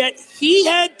 But yet he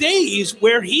had days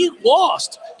where he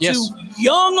lost to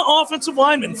young offensive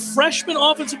linemen, freshman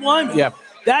offensive linemen. Yeah.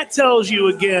 That tells you,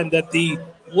 again, that the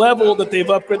level that they've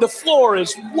upgraded, the floor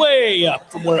is way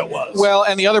up from where it was. Well,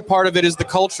 and the other part of it is the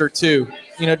culture, too.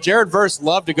 Jared Verse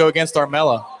loved to go against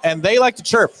Armella, and they like to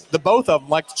chirp. The both of them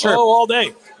like to chirp. Oh, all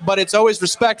day. But it's always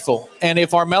respectful. And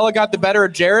if Armella got the better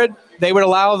of Jared, they would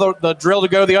allow the drill to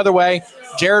go the other way.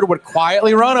 Jared would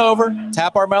quietly run over,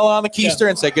 tap Armella on the keister,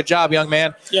 and say, good job, young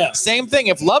man. Yeah. Same thing.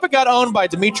 If Lovett got owned by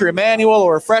Dimitri Emmanuel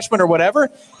or a freshman or whatever,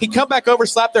 he'd come back over,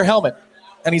 slap their helmet,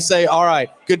 and he'd say, all right,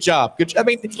 good job. I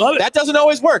mean, that doesn't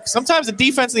always work. Sometimes the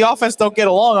defense and the offense don't get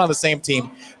along on the same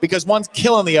team because one's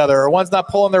killing the other or one's not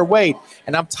pulling their weight,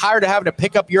 and I'm tired of having to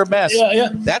pick up your mess. Yeah.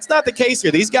 That's not the case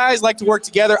here. These guys like to work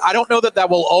together. I don't know that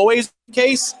will always be the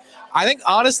case. I think,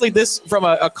 honestly, this from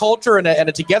a culture and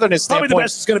a togetherness standpoint. Probably the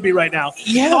best it's going to be right now.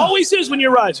 Yeah. It always is when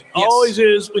you're rising. Yes. Always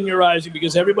is when you're rising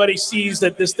because everybody sees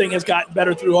that this thing has gotten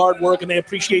better through hard work and they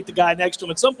appreciate the guy next to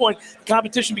them. At some point, the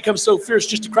competition becomes so fierce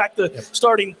just to crack the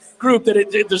starting group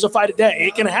that there's a fight a day.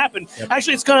 It can happen.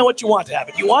 Actually, it's kind of what you want to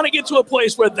happen. You want to get to a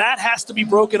place where that has to be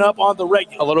broken up on the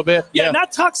regular. A little bit. Yeah,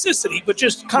 not toxicity, but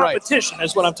just competition.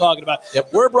 That's what I'm talking about.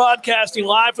 We're broadcasting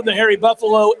live from the Harry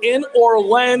Buffalo in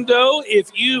Orlando.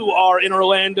 If you are in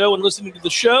Orlando and listening to the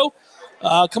show,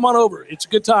 come on over. It's a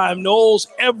good time. Noles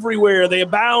everywhere. They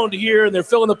abound here, and they're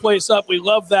filling the place up. We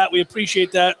love that. We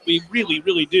appreciate that. We really,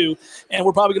 really do. And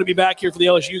we're probably going to be back here for the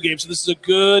LSU game, so this is a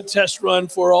good test run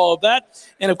for all of that.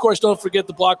 And, of course, don't forget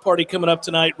the block party coming up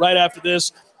tonight right after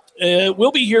this.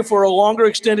 We'll be here for a longer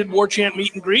extended War Chant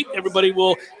meet and greet.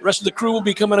 The rest of the crew will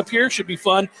be coming up here. Should be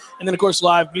fun. And then, of course,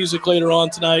 live music later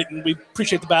on tonight, and we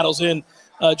appreciate the battles in.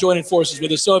 Joining forces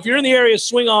with us. So if you're in the area,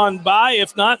 swing on by.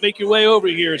 If not, make your way over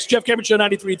here. It's Jeff Cameron Show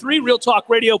 93.3, Real Talk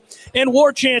Radio, and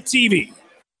War Chant TV.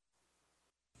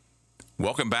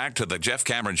 Welcome back to the Jeff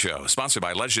Cameron Show, sponsored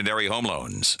by Legendary Home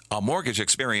Loans, a mortgage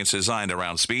experience designed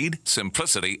around speed,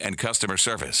 simplicity, and customer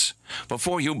service.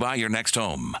 Before you buy your next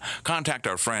home, contact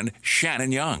our friend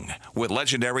Shannon Young with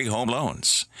Legendary Home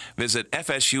Loans. Visit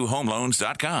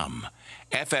FSUHomeLoans.com.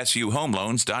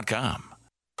 FSUHomeLoans.com.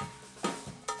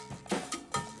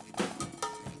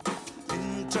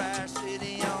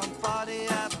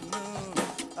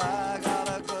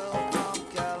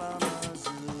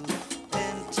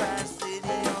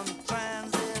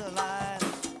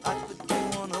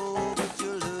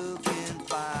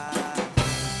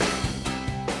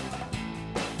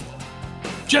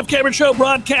 Jeff Cameron Show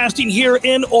broadcasting here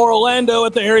in Orlando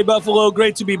at the Harry Buffalo.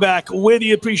 Great to be back with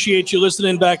you. Appreciate you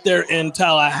listening back there in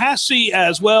Tallahassee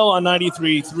as well on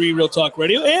 93.3 Real Talk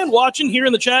Radio and watching here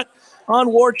in the chat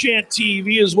on War Chant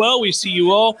TV as well. We see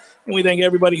you all, and we thank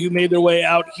everybody who made their way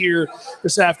out here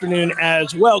this afternoon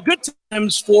as well. Good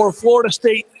times for Florida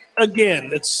State again.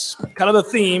 That's kind of the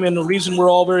theme and the reason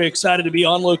we're all very excited to be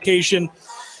on location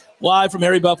live from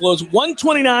Harry Buffalo's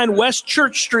 129 West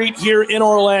Church Street here in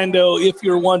Orlando, if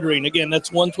you're wondering. Again,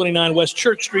 that's 129 West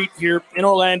Church Street here in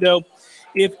Orlando.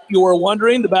 If you're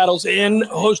wondering, the Battle's Inn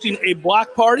hosting a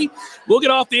block party. We'll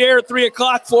get off the air at 3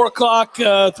 o'clock, 4 o'clock,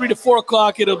 3 to 4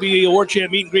 o'clock. It'll be a War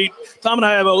Chant meet and greet. Tom and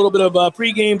I have a little bit of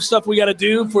pregame stuff we got to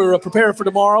do for prepare for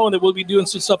tomorrow, and then we'll be doing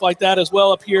some stuff like that as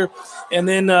well up here. And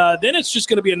then it's just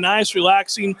going to be a nice,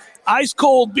 relaxing,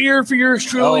 ice-cold beer for yours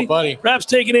truly. Oh, buddy. Perhaps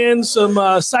taking in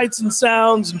some sights and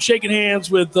sounds and shaking hands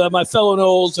with my fellow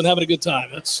Noles and having a good time.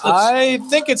 I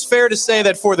think it's fair to say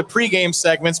that for the pregame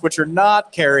segments, which are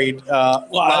not carried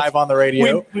live on the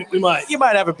radio, we might. You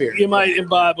might have a beer. You might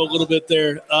imbibe a little bit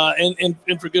there,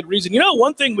 and for good reason. You know,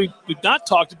 one thing we've not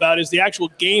talked about is the actual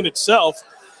game itself,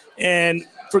 and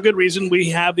for good reason.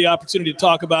 We have the opportunity to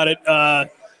talk about it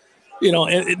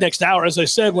next hour, as I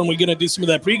said, when we're going to do some of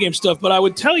that pregame stuff. But I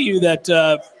would tell you that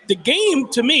the game,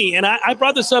 to me, and I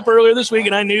brought this up earlier this week,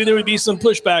 and I knew there would be some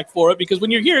pushback for it, because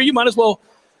when you're here, you might as well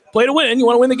play to win. You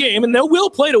want to win the game, and they will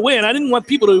play to win. I didn't want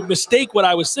people to mistake what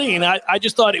I was saying. I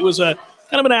just thought it was a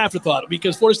kind of an afterthought,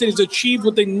 because Florida State has achieved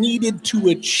what they needed to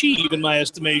achieve, in my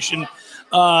estimation,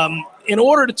 in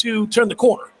order to turn the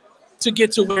corner, to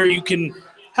get to where you can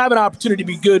have an opportunity to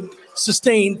be good,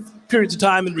 sustained periods of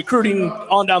time and recruiting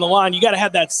on down the line. You got to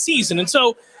have that season. And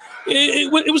so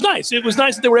it was nice. It was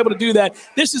nice that they were able to do that.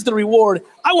 This is the reward.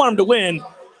 I want them to win,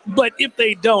 but if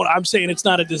they don't, I'm saying it's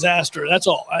not a disaster. That's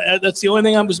all. That's the only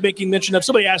thing I was making mention of.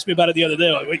 Somebody asked me about it the other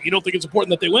day. Like, wait, you don't think it's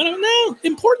important that they win? No,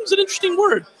 important is an interesting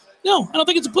word. No, I don't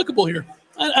think it's applicable here.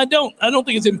 I don't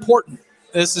think it's important.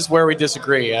 This is where we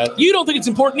disagree. You don't think it's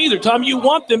important either, Tom. You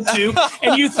want them to,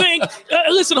 and you think,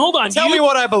 listen, hold on. Tell me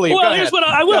what I believe. Well, here's what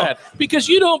I will. Because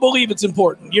you don't believe it's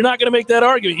important. You're not going to make that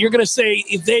argument. You're going to say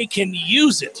if they can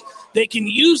use it. They can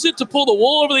use it to pull the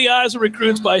wool over the eyes of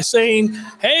recruits by saying,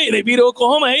 hey, they beat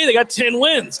Oklahoma. Hey, they got 10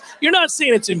 wins. You're not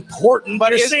saying it's important,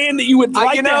 but you're saying that you would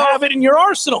like to have it in your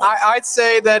arsenal. I'd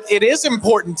say that it is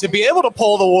important to be able to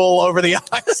pull the wool over the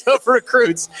eyes of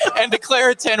recruits and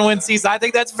declare a 10-win season. I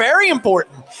think that's very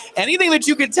important. Anything that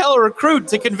you can tell a recruit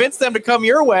to convince them to come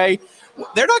your way,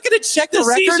 they're not going to check the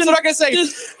records. They're not going to say,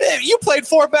 hey, you played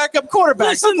 4 backup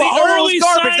quarterbacks. Listen, the early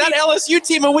garbage. That LSU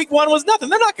team in week 1 was nothing.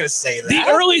 They're not going to say that. The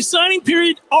early signing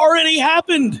period already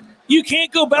happened. You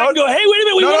can't go back and go, hey, wait a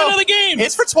minute, we won another game.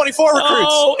 It's for 24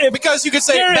 recruits. Because you could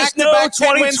say back-to-back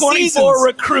 10-win 2024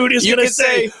 recruit is going to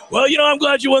say, well, I'm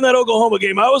glad you won that Oklahoma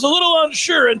game. I was a little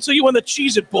unsure until you won the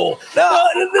Cheez-It Bowl. No,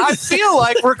 I feel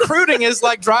like recruiting is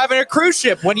like driving a cruise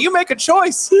ship. When you make a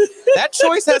choice, that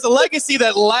choice has a legacy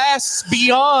that lasts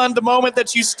beyond the moment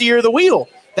that you steer the wheel.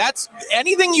 That's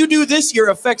anything you do this year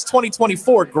affects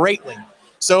 2024 greatly.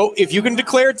 So if you can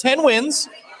declare 10 wins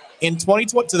in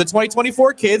 2020 to the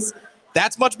 2024 kids,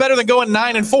 that's much better than going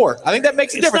 9-4. I think that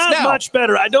makes a difference. It's not much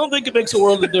better. I don't think it makes a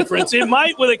world of difference. It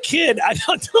might with a kid. I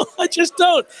don't know. I just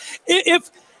don't. If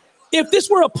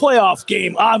this were a playoff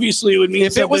game, obviously it would mean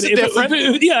something. It was different.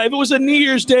 If it was a New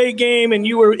Year's Day game and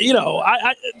you were,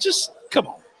 I just come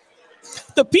on.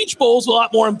 The Peach Bowl is a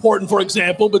lot more important, for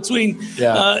example, between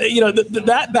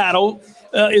that battle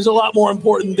is a lot more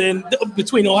important than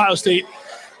between Ohio State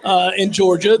in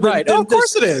Georgia. Right. Of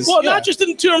course it is. Well, not just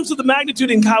in terms of the magnitude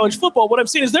in college football. What I'm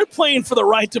saying is they're playing for the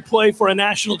right to play for a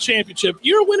national championship.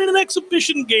 You're winning an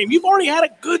exhibition game. You've already had a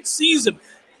good season.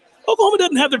 Oklahoma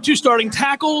doesn't have their 2 starting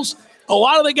tackles. A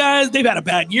lot of the guys, they've had a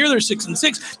bad year. They're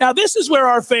 6-6. Now, this is where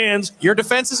our fans... Your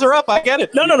defenses are up. I get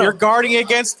it. No. You're guarding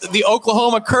against the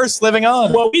Oklahoma curse living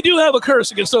on. Well, we do have a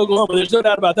curse against Oklahoma. There's no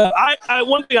doubt about that.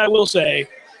 One thing I will say,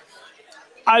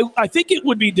 I think it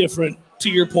would be different, to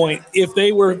your point, if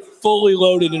they were fully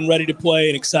loaded and ready to play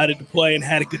and excited to play and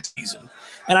had a good season.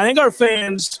 And I think our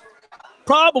fans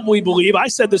probably believe, I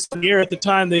said this in the air at the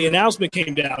time the announcement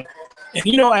came down,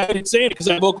 and I didn't say it because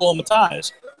I have Oklahoma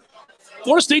ties.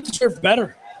 Florida State deserves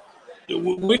better.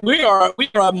 We are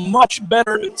a much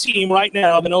better team right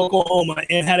now than Oklahoma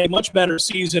and had a much better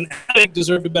season. I think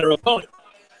deserved a better opponent.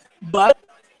 But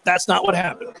that's not what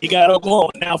happened. You got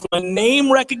Oklahoma. Now, from a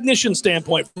name recognition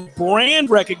standpoint, from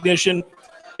brand recognition,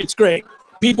 it's great.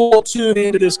 People will tune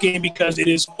into this game because it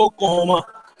is Oklahoma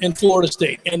and Florida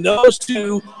State. And those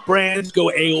 2 brands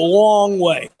go a long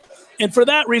way. And for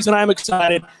that reason, I'm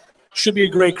excited. Should be a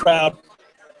great crowd.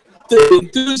 The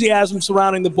enthusiasm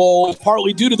surrounding the bowl is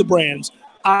partly due to the brands.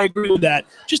 I agree with that.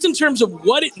 Just in terms of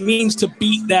what it means to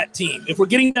beat that team, if we're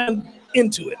getting down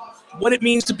into it, what it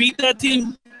means to beat that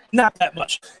team, not that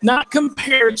much. Not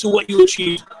compared to what you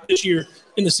achieved this year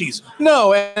in the season.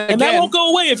 No, and that won't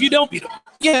go away if you don't beat them.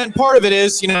 Yeah, and part of it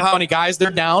is, how many guys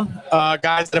they're down,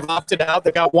 guys that have opted out.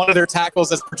 They got one of their tackles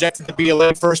that's projected to be a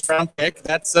late first-round pick.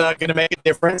 That's going to make a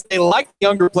difference. They like the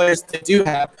younger players they do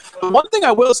have. But one thing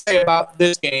I will say about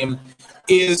this game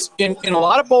is in a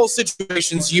lot of bowl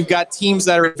situations, you've got teams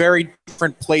that are in very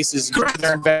different places. Correct.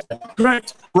 Their investment.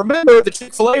 Correct. Remember the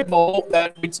Chick-fil-A Bowl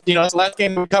that, it's the last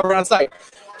game we covered on site.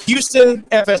 Houston,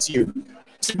 FSU.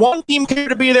 Did one team care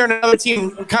to be there and another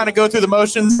team kind of go through the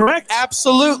motions? Correct.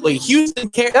 Absolutely. Houston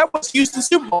cared. That was Houston's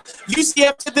Super Bowl.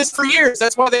 UCF did this for years.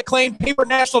 That's why they claimed paper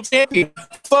national champion,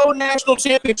 faux national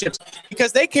championships,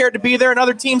 because they cared to be there and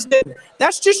other teams didn't.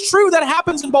 That's just true. That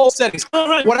happens in bowl settings. All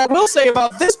right. What I will say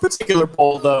about this particular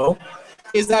bowl, though,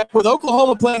 is that with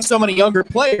Oklahoma playing so many younger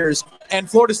players and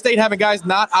Florida State having guys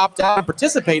not opt out and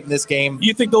participate in this game,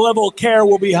 You think the level of care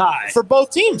will be high? for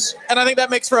both teams. And I think that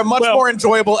makes for a much more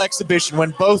enjoyable exhibition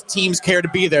when both teams care to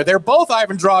be there. They're both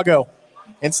Ivan Drago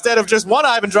instead of just one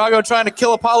Ivan Drago trying to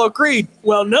kill Apollo Creed.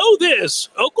 Well, know this.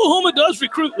 Oklahoma does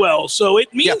recruit well, so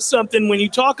it means something when you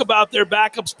talk about their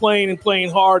backups playing and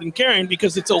playing hard and caring,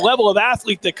 because it's a level of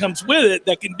athlete that comes with it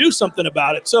that can do something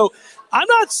about it. So I'm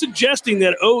not suggesting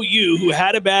that OU, who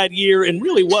had a bad year and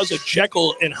really was a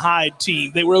Jekyll and Hyde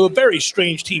team, they were a very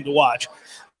strange team to watch.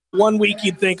 One week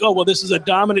you'd think, oh, well, this is a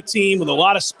dominant team with a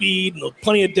lot of speed and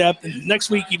plenty of depth. And next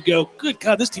week you'd go, good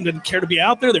God, this team doesn't care to be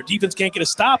out there. Their defense can't get a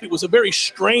stop. It was a very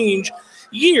strange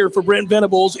year for Brent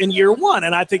Venables in year one.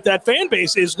 And I think that fan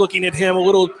base is looking at him a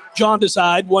little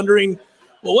jaundiced-eyed, wondering,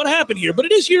 well, what happened here? But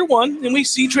it is year one, and we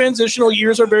see transitional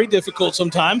years are very difficult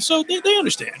sometimes, so they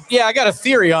understand. Yeah, I got a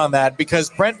theory on that because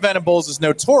Brent Venables is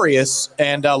notorious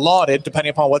and lauded,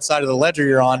 depending upon what side of the ledger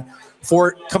you're on,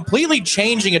 for completely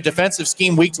changing a defensive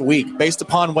scheme week to week based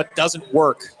upon what doesn't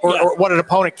work or what an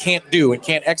opponent can't do and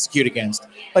can't execute against.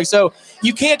 So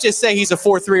you can't just say he's a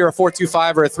 4-3 or a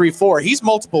 4-2-5 or a 3-4. He's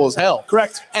multiple as hell.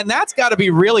 Correct. And that's got to be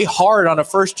really hard on a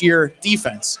first-year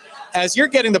defense, as you're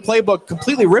getting the playbook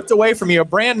completely ripped away from you, a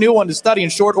brand new one to study in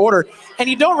short order, and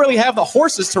you don't really have the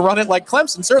horses to run it like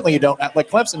Clemson. Certainly you don't like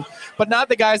Clemson, but not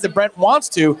the guys that Brent wants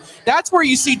to. That's where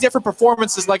you see different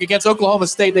performances, like against Oklahoma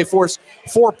State, they forced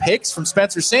 4 picks from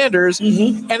Spencer Sanders,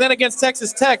 and then against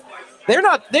Texas Tech, they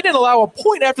didn't allow a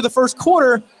point after the first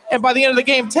quarter, and by the end of the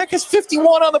game, Tech has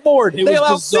 51 on the board. They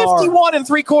allowed 51 in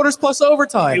 3 quarters plus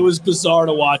overtime. It was bizarre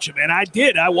to watch him. And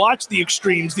I watched the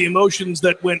extremes, the emotions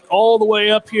that went all the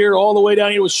way up here, all the way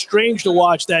down here. It was strange to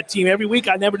watch that team. Every week,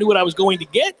 I never knew what I was going to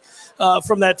get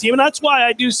from that team. And that's why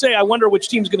I do say I wonder which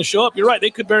team's going to show up. You're right. They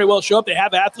could very well show up. They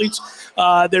have athletes.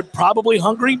 They're probably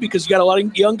hungry because you got a lot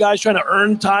of young guys trying to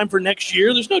earn time for next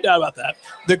year. There's no doubt about that.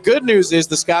 The good news is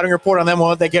the scouting report on them,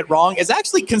 what they get wrong, is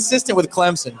actually consistent with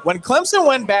Clemson. When Clemson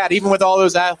went bad, even with all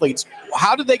those athletes,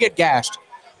 how did they get gashed?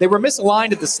 They were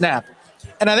misaligned at the snap.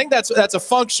 And I think that's a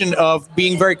function of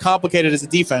being very complicated as a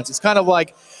defense. It's kind of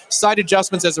like side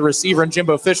adjustments as a receiver in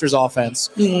Jimbo Fisher's offense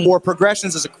or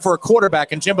progressions for a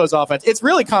quarterback in Jimbo's offense. It's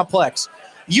really complex.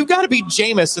 You got to be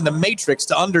Jameis in the Matrix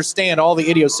to understand all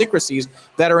the idiosyncrasies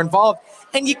that are involved.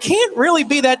 And you can't really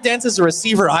be that dense as a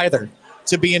receiver either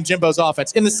to be in Jimbo's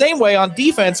offense. In the same way, on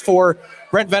defense for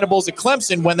Brent Venables at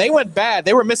Clemson, when they went bad,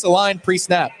 they were misaligned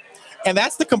pre-snap. And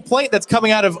that's the complaint that's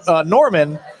coming out of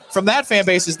Norman from that fan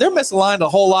base is they're misaligned a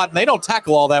whole lot and they don't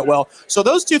tackle all that well. So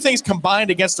those two things combined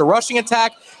against a rushing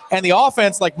attack and the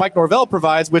offense like Mike Norvell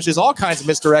provides, which is all kinds of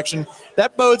misdirection,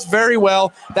 that bodes very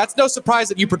well. That's no surprise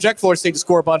that you project Florida State to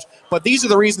score a bunch, but these are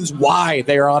the reasons why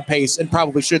they are on pace and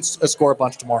probably should score a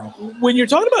bunch tomorrow. When you're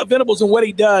talking about Venables and what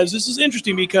he does, this is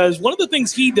interesting because one of the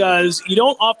things he does, you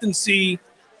don't often see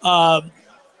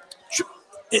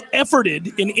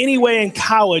efforted in any way in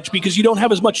college because you don't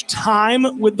have as much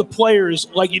time with the players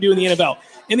like you do in the NFL.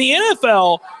 In the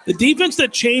NFL, the defense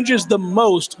that changes the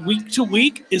most week to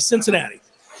week is Cincinnati.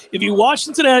 If you watch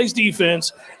Cincinnati's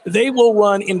defense, they will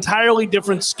run entirely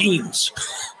different schemes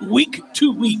week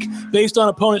to week based on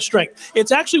opponent strength.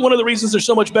 It's actually one of the reasons they're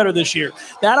so much better this year.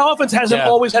 That offense hasn't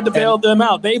always had to bail them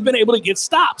out. They've been able to get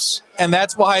stops. And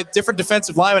that's why different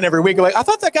defensive linemen every week are like, I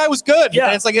thought that guy was good. Yeah.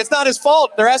 And it's like, it's not his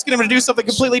fault. They're asking him to do something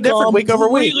completely different week over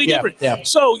week. Completely different. Yeah.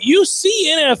 So you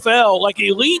see NFL, like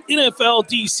elite NFL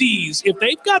DCs, if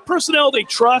they've got personnel they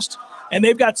trust and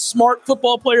they've got smart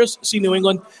football players, see New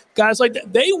England, guys like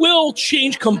that, they will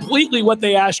change completely what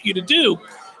they ask you to do.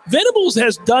 Venables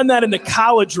has done that in the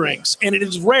college ranks, and it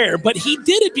is rare, but he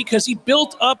did it because he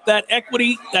built up that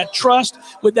equity, that trust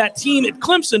with that team at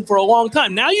Clemson for a long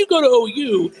time. Now you go to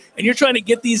OU, and you're trying to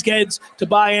get these kids to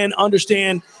buy in,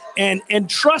 understand, and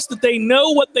trust that they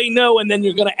know what they know, and then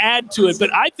you're going to add to it.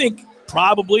 But I think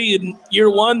probably in year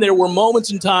one there were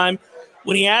moments in time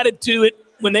when he added to it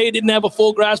when they didn't have a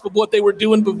full grasp of what they were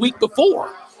doing the week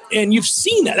before. And you've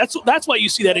seen that. That's why you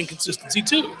see that inconsistency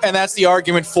too. And that's the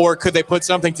argument for could they put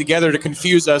something together to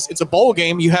confuse us? It's a bowl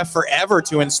game. You have forever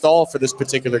to install for this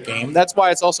particular game. That's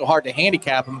why it's also hard to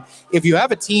handicap them. If you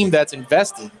have a team that's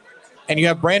invested and you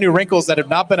have brand new wrinkles that have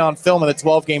not been on film in the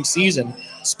 12-game season,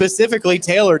 specifically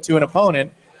tailored to an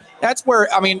opponent, that's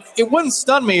where, I mean, it wouldn't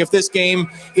stun me if this game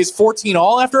is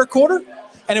 14-all after a quarter,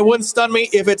 and it wouldn't stun me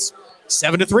if it's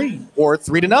 7-3 or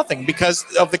 3-0 because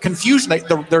of the confusion.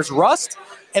 There's rust,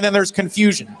 and then there's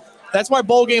confusion. That's why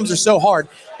bowl games are so hard.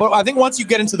 But I think once you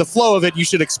get into the flow of it, you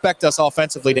should expect us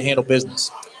offensively to handle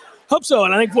business. Hope so.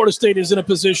 And I think Florida State is in a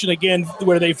position, again,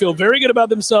 where they feel very good about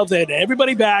themselves. They had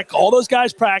everybody back. All those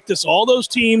guys practice. All those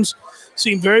teams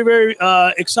seem very, very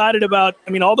excited about.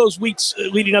 I mean, all those weeks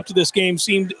leading up to this game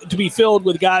seemed to be filled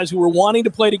with guys who were wanting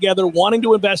to play together, wanting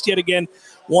to invest yet again,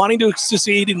 wanting to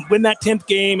succeed and win that 10th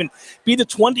game and be the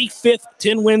 25th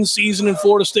 10-win season in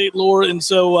Florida State lore. And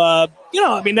so, I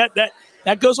mean,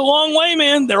 that goes a long way,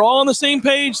 man. They're all on the same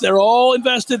page. They're all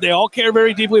invested. They all care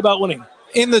very deeply about winning.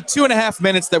 In the 2.5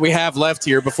 minutes that we have left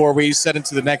here before we set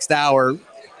into the next hour,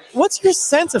 what's your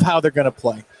sense of how they're going to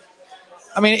play?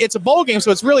 I mean, it's a bowl game,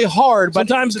 so it's really hard. But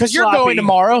sometimes because you're going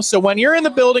tomorrow, so when you're in the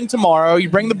building tomorrow, you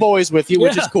bring the boys with you,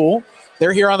 which is cool.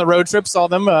 They're here on the road trip. Saw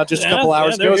them just a couple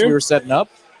hours ago as we were setting up.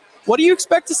 What do you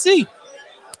expect to see?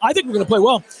 I think we're going to play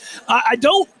well.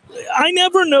 I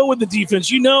never know with the defense.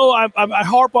 I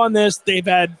harp on this. They've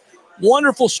had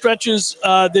wonderful stretches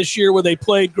this year where they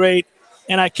played great,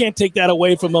 and I can't take that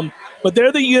away from them. But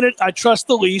they're the unit I trust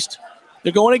the least.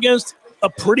 They're going against a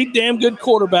pretty damn good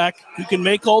quarterback who can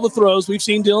make all the throws. We've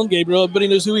seen Dylan Gabriel. Everybody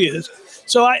knows who he is.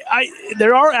 So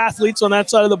there are athletes on that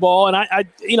side of the ball, and I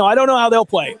don't know how they'll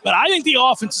play. But I think the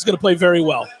offense is going to play very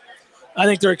well. I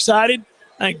think they're excited.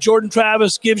 I think Jordan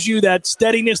Travis gives you that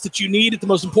steadiness that you need at the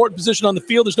most important position on the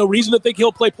field. There's no reason to think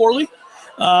he'll play poorly.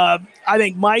 I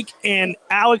think Mike and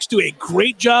Alex do a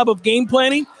great job of game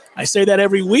planning. I say that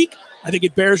every week. I think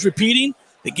it bears repeating.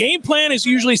 The game plan is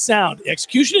usually sound. The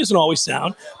execution isn't always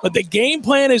sound, but the game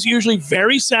plan is usually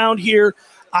very sound here.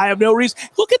 I have no reason.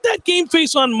 Look at that game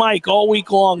face on Mike all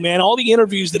week long, man. All the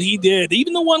interviews that he did,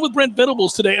 even the one with Brent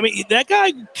Venables today. I mean, that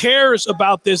guy cares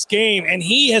about this game, and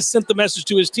he has sent the message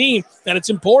to his team that it's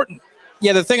important.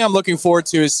 Yeah, the thing I'm looking forward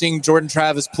to is seeing Jordan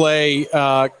Travis play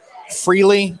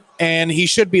freely, and he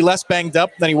should be less banged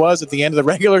up than he was at the end of the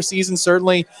regular season,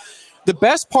 certainly. The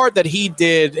best part that he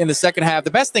did in the second half,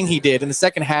 the best thing he did in the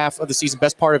second half of the season,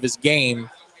 best part of his game,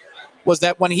 was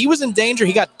that when he was in danger,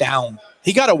 he got down.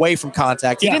 He got away from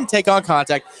contact. He didn't take on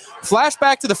contact.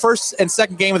 Flashback to the first and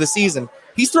second game of the season.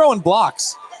 He's throwing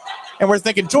blocks. And we're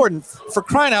thinking, Jordan, for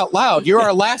crying out loud, you're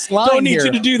our last line Don't need here.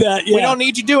 you to do that. Yeah. We don't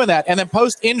need you doing that. And then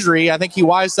post-injury, I think he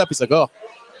wised up. He's like, oh,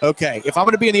 okay. If I'm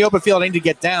going to be in the open field, I need to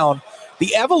get down.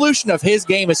 The evolution of his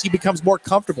game as he becomes more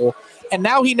comfortable. And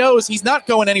now he knows he's not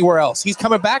going anywhere else. He's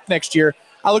coming back next year.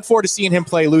 I look forward to seeing him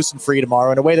play loose and free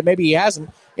tomorrow in a way that maybe he hasn't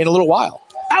in a little while.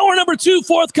 Hour number 2,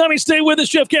 forthcoming. Stay with us.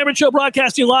 Jeff Cameron Show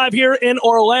broadcasting live here in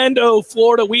Orlando,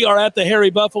 Florida. We are at the Harry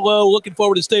Buffalo. Looking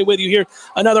forward to stay with you here.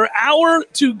 Another hour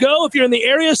to go. If you're in the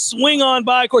area, swing on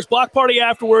by. Of course, block party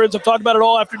afterwards. I've talked about it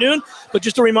all afternoon. But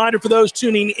just a reminder for those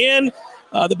tuning in,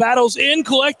 the Battles In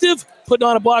Collective putting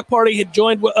on a block party, had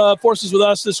joined forces with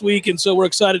us this week, and so we're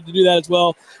excited to do that as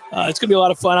well. It's going to be a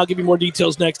lot of fun. I'll give you more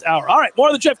details next hour. All right, more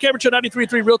of the Jeff Cameron Show,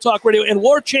 93.3 Real Talk Radio and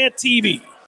War Chant TV.